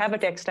that we have a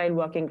textile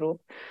working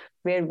group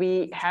where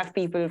we have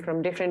people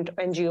from different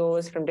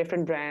NGOs, from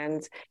different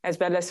brands, as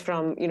well as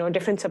from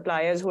different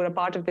suppliers who are a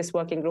part of this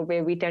working group,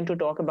 where we tend to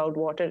talk about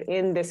water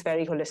in this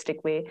very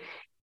holistic way.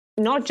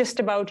 Not just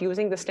about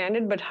using the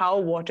standard, but how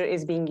water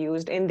is being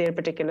used in their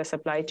particular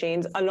supply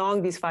chains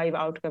along these 5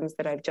 outcomes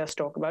that I've just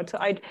talked about. So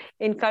I'd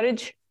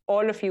encourage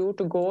all of you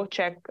to go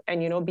check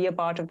and be a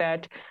part of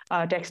that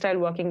textile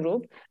working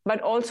group,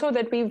 but also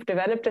that we've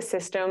developed a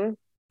system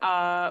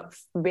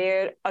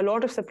where a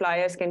lot of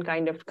suppliers can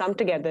kind of come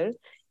together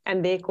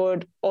and they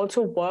could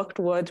also work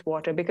towards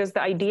water, because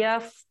the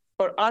idea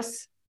for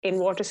us in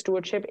water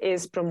stewardship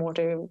is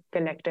promoting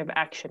collective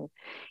action,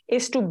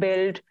 is to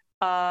build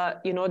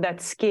that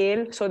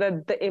scale so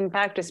that the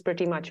impact is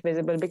pretty much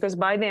visible. Because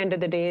by the end of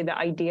the day, the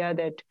idea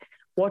that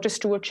water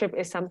stewardship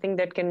is something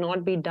that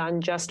cannot be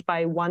done just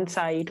by one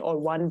site or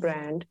one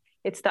brand.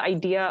 It's the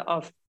idea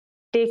of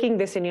taking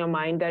this in your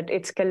mind that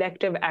it's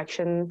collective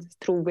action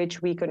through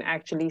which we can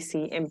actually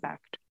see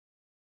impact.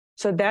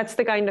 So that's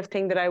the kind of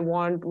thing that I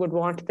would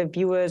want the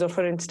viewers, or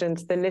for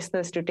instance, the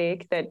listeners, to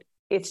take, that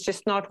it's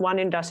just not one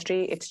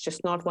industry, it's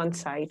just not one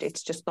site,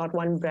 it's just not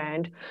one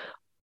brand.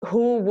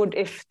 Who would,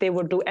 if they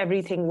would do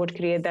everything, would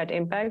create that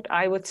impact?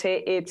 I would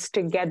say it's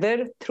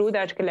together through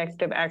that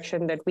collective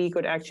action that we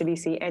could actually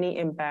see any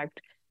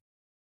impact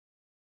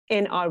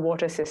in our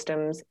water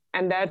systems.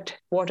 And that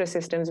water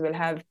systems will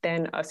have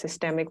then a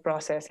systemic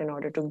process in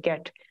order to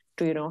get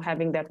to,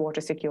 having that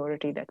water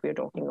security that we're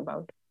talking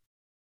about.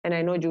 And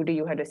I know, Judy,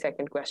 you had a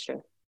second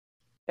question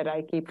that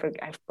I've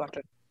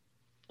forgotten.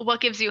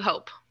 What gives you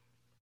hope?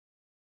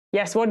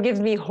 Yes, what gives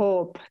me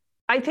hope?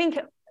 I think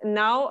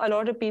now a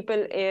lot of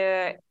people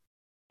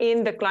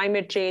in the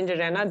climate change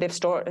arena, they've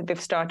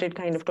started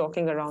kind of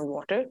talking around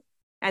water,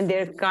 and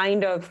they're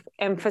kind of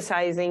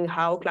emphasizing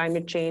how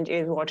climate change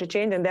is water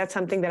change. And that's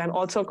something that I'm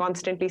also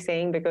constantly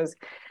saying, because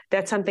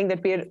that's something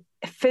that we're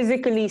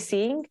physically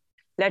seeing,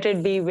 let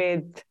it be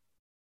with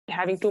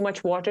having too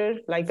much water,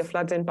 like the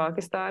floods in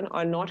Pakistan,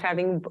 or not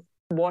having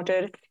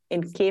water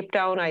in Cape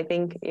Town, I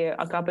think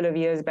a couple of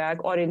years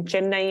back, or in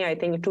Chennai, I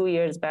think 2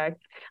 years back.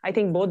 I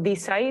think both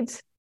these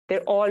sides,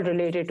 they're all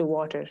related to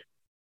water.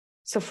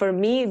 So for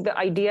me, the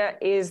idea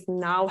is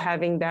now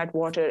having that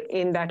water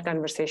in that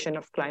conversation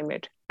of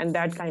climate, and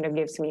that kind of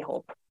gives me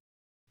hope.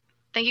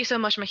 Thank you so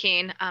much,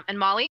 Maheen. And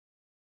Molly?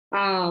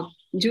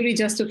 Julie,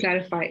 just to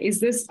clarify,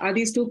 are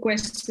these two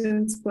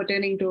questions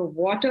pertaining to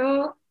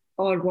water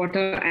or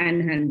water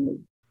and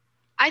handling?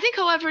 I think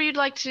however you'd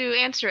like to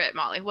answer it,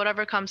 Molly,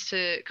 whatever comes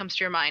to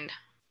your mind.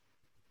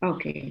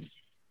 Okay.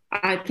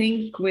 I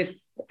think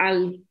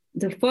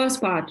the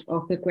first part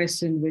of the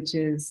question, which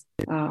is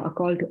a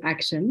call to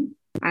action,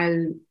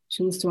 I'll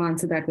choose to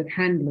answer that with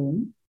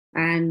handloom.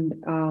 And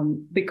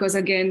because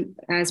again,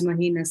 as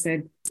Maheen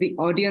said, the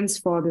audience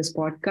for this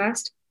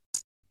podcast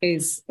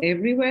is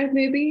everywhere,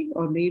 maybe,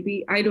 or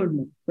maybe, I don't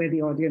know where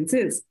the audience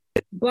is.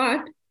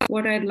 But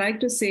what I'd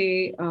like to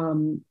say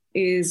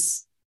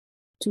is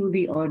to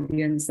the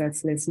audience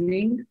that's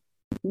listening,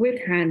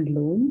 with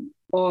handloom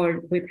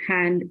or with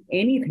hand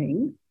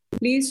anything,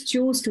 please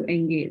choose to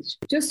engage.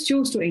 Just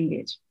choose to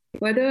engage.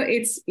 Whether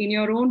it's in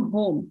your own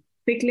home,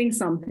 pickling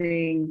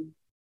something,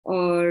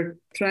 or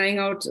trying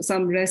out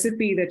some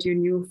recipe that you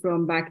knew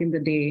from back in the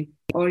day,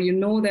 or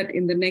that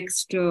in the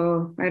next,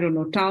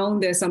 town,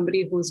 there's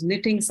somebody who's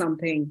knitting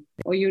something,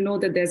 or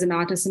that there's an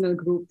artisanal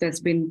group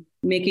that's been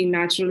making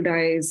natural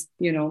dyes,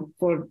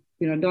 for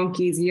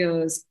donkey's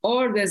years,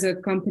 or there's a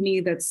company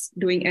that's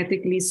doing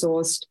ethically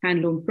sourced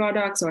handloom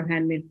products or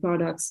handmade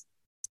products.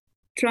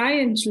 Try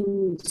and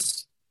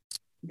choose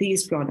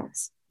these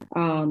products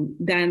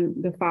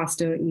than the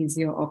faster,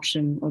 easier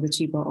option or the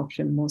cheaper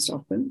option most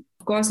often.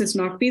 Of course, it's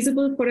not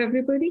feasible for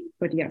everybody,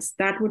 but yes,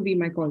 that would be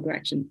my call to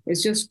action.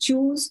 It's just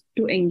choose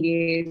to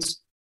engage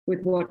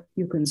with what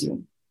you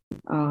consume.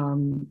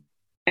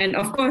 And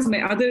of course,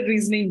 my other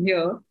reasoning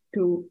here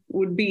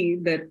would be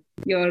that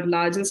your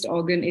largest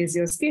organ is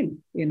your skin,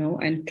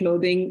 and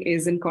clothing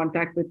is in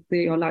contact with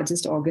your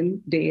largest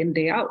organ day in,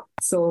 day out.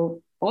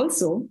 So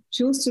also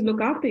choose to look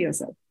after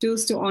yourself,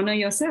 choose to honor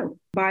yourself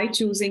by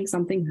choosing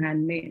something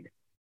handmade.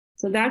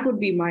 So that would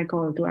be my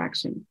call to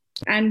action.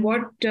 And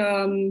what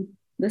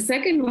the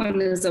second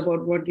one is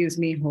about what gives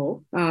me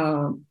hope.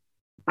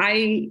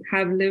 I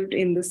have lived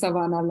in the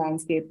savanna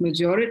landscape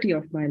majority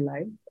of my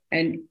life,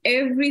 and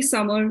every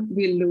summer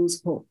we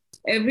lose hope.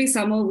 Every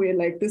summer we're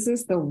like, this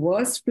is the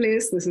worst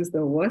place, this is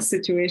the worst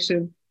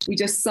situation. We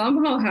just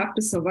somehow have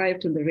to survive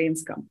till the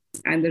rains come,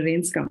 and the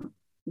rains come.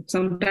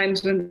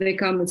 Sometimes when they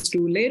come, it's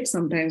too late.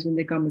 Sometimes when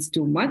they come, it's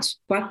too much,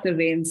 but the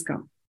rains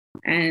come.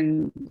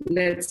 And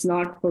let's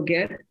not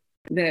forget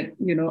that,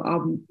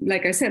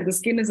 like I said, the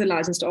skin is the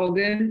largest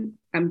organ.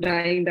 I'm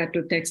tying that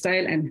to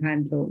textile and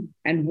handloom.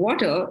 And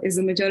water is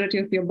the majority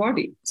of your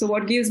body. So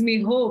what gives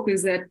me hope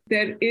is that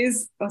there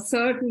is a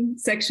certain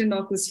section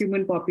of this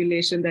human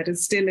population that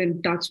is still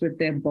in touch with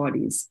their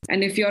bodies.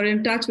 And if you're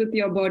in touch with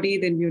your body,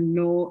 then you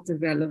know the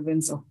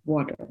relevance of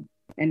water.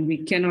 And we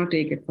cannot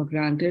take it for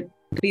granted.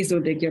 Please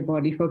don't take your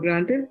body for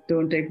granted.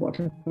 Don't take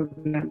water for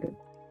granted.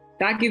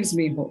 That gives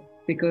me hope,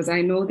 because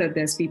I know that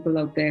there's people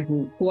out there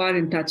who are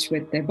in touch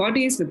with their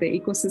bodies, with their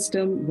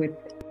ecosystem, with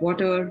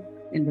water,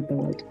 and with the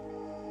world.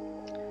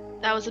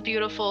 That was a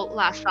beautiful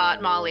last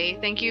thought, Molly.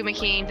 Thank you,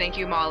 Maheen. Thank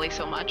you, Molly,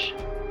 so much.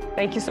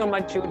 Thank you so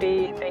much,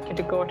 Judy. Thank you,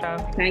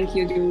 Dakota. Thank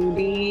you,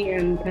 Judy,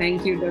 and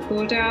thank you,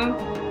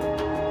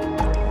 Dakota.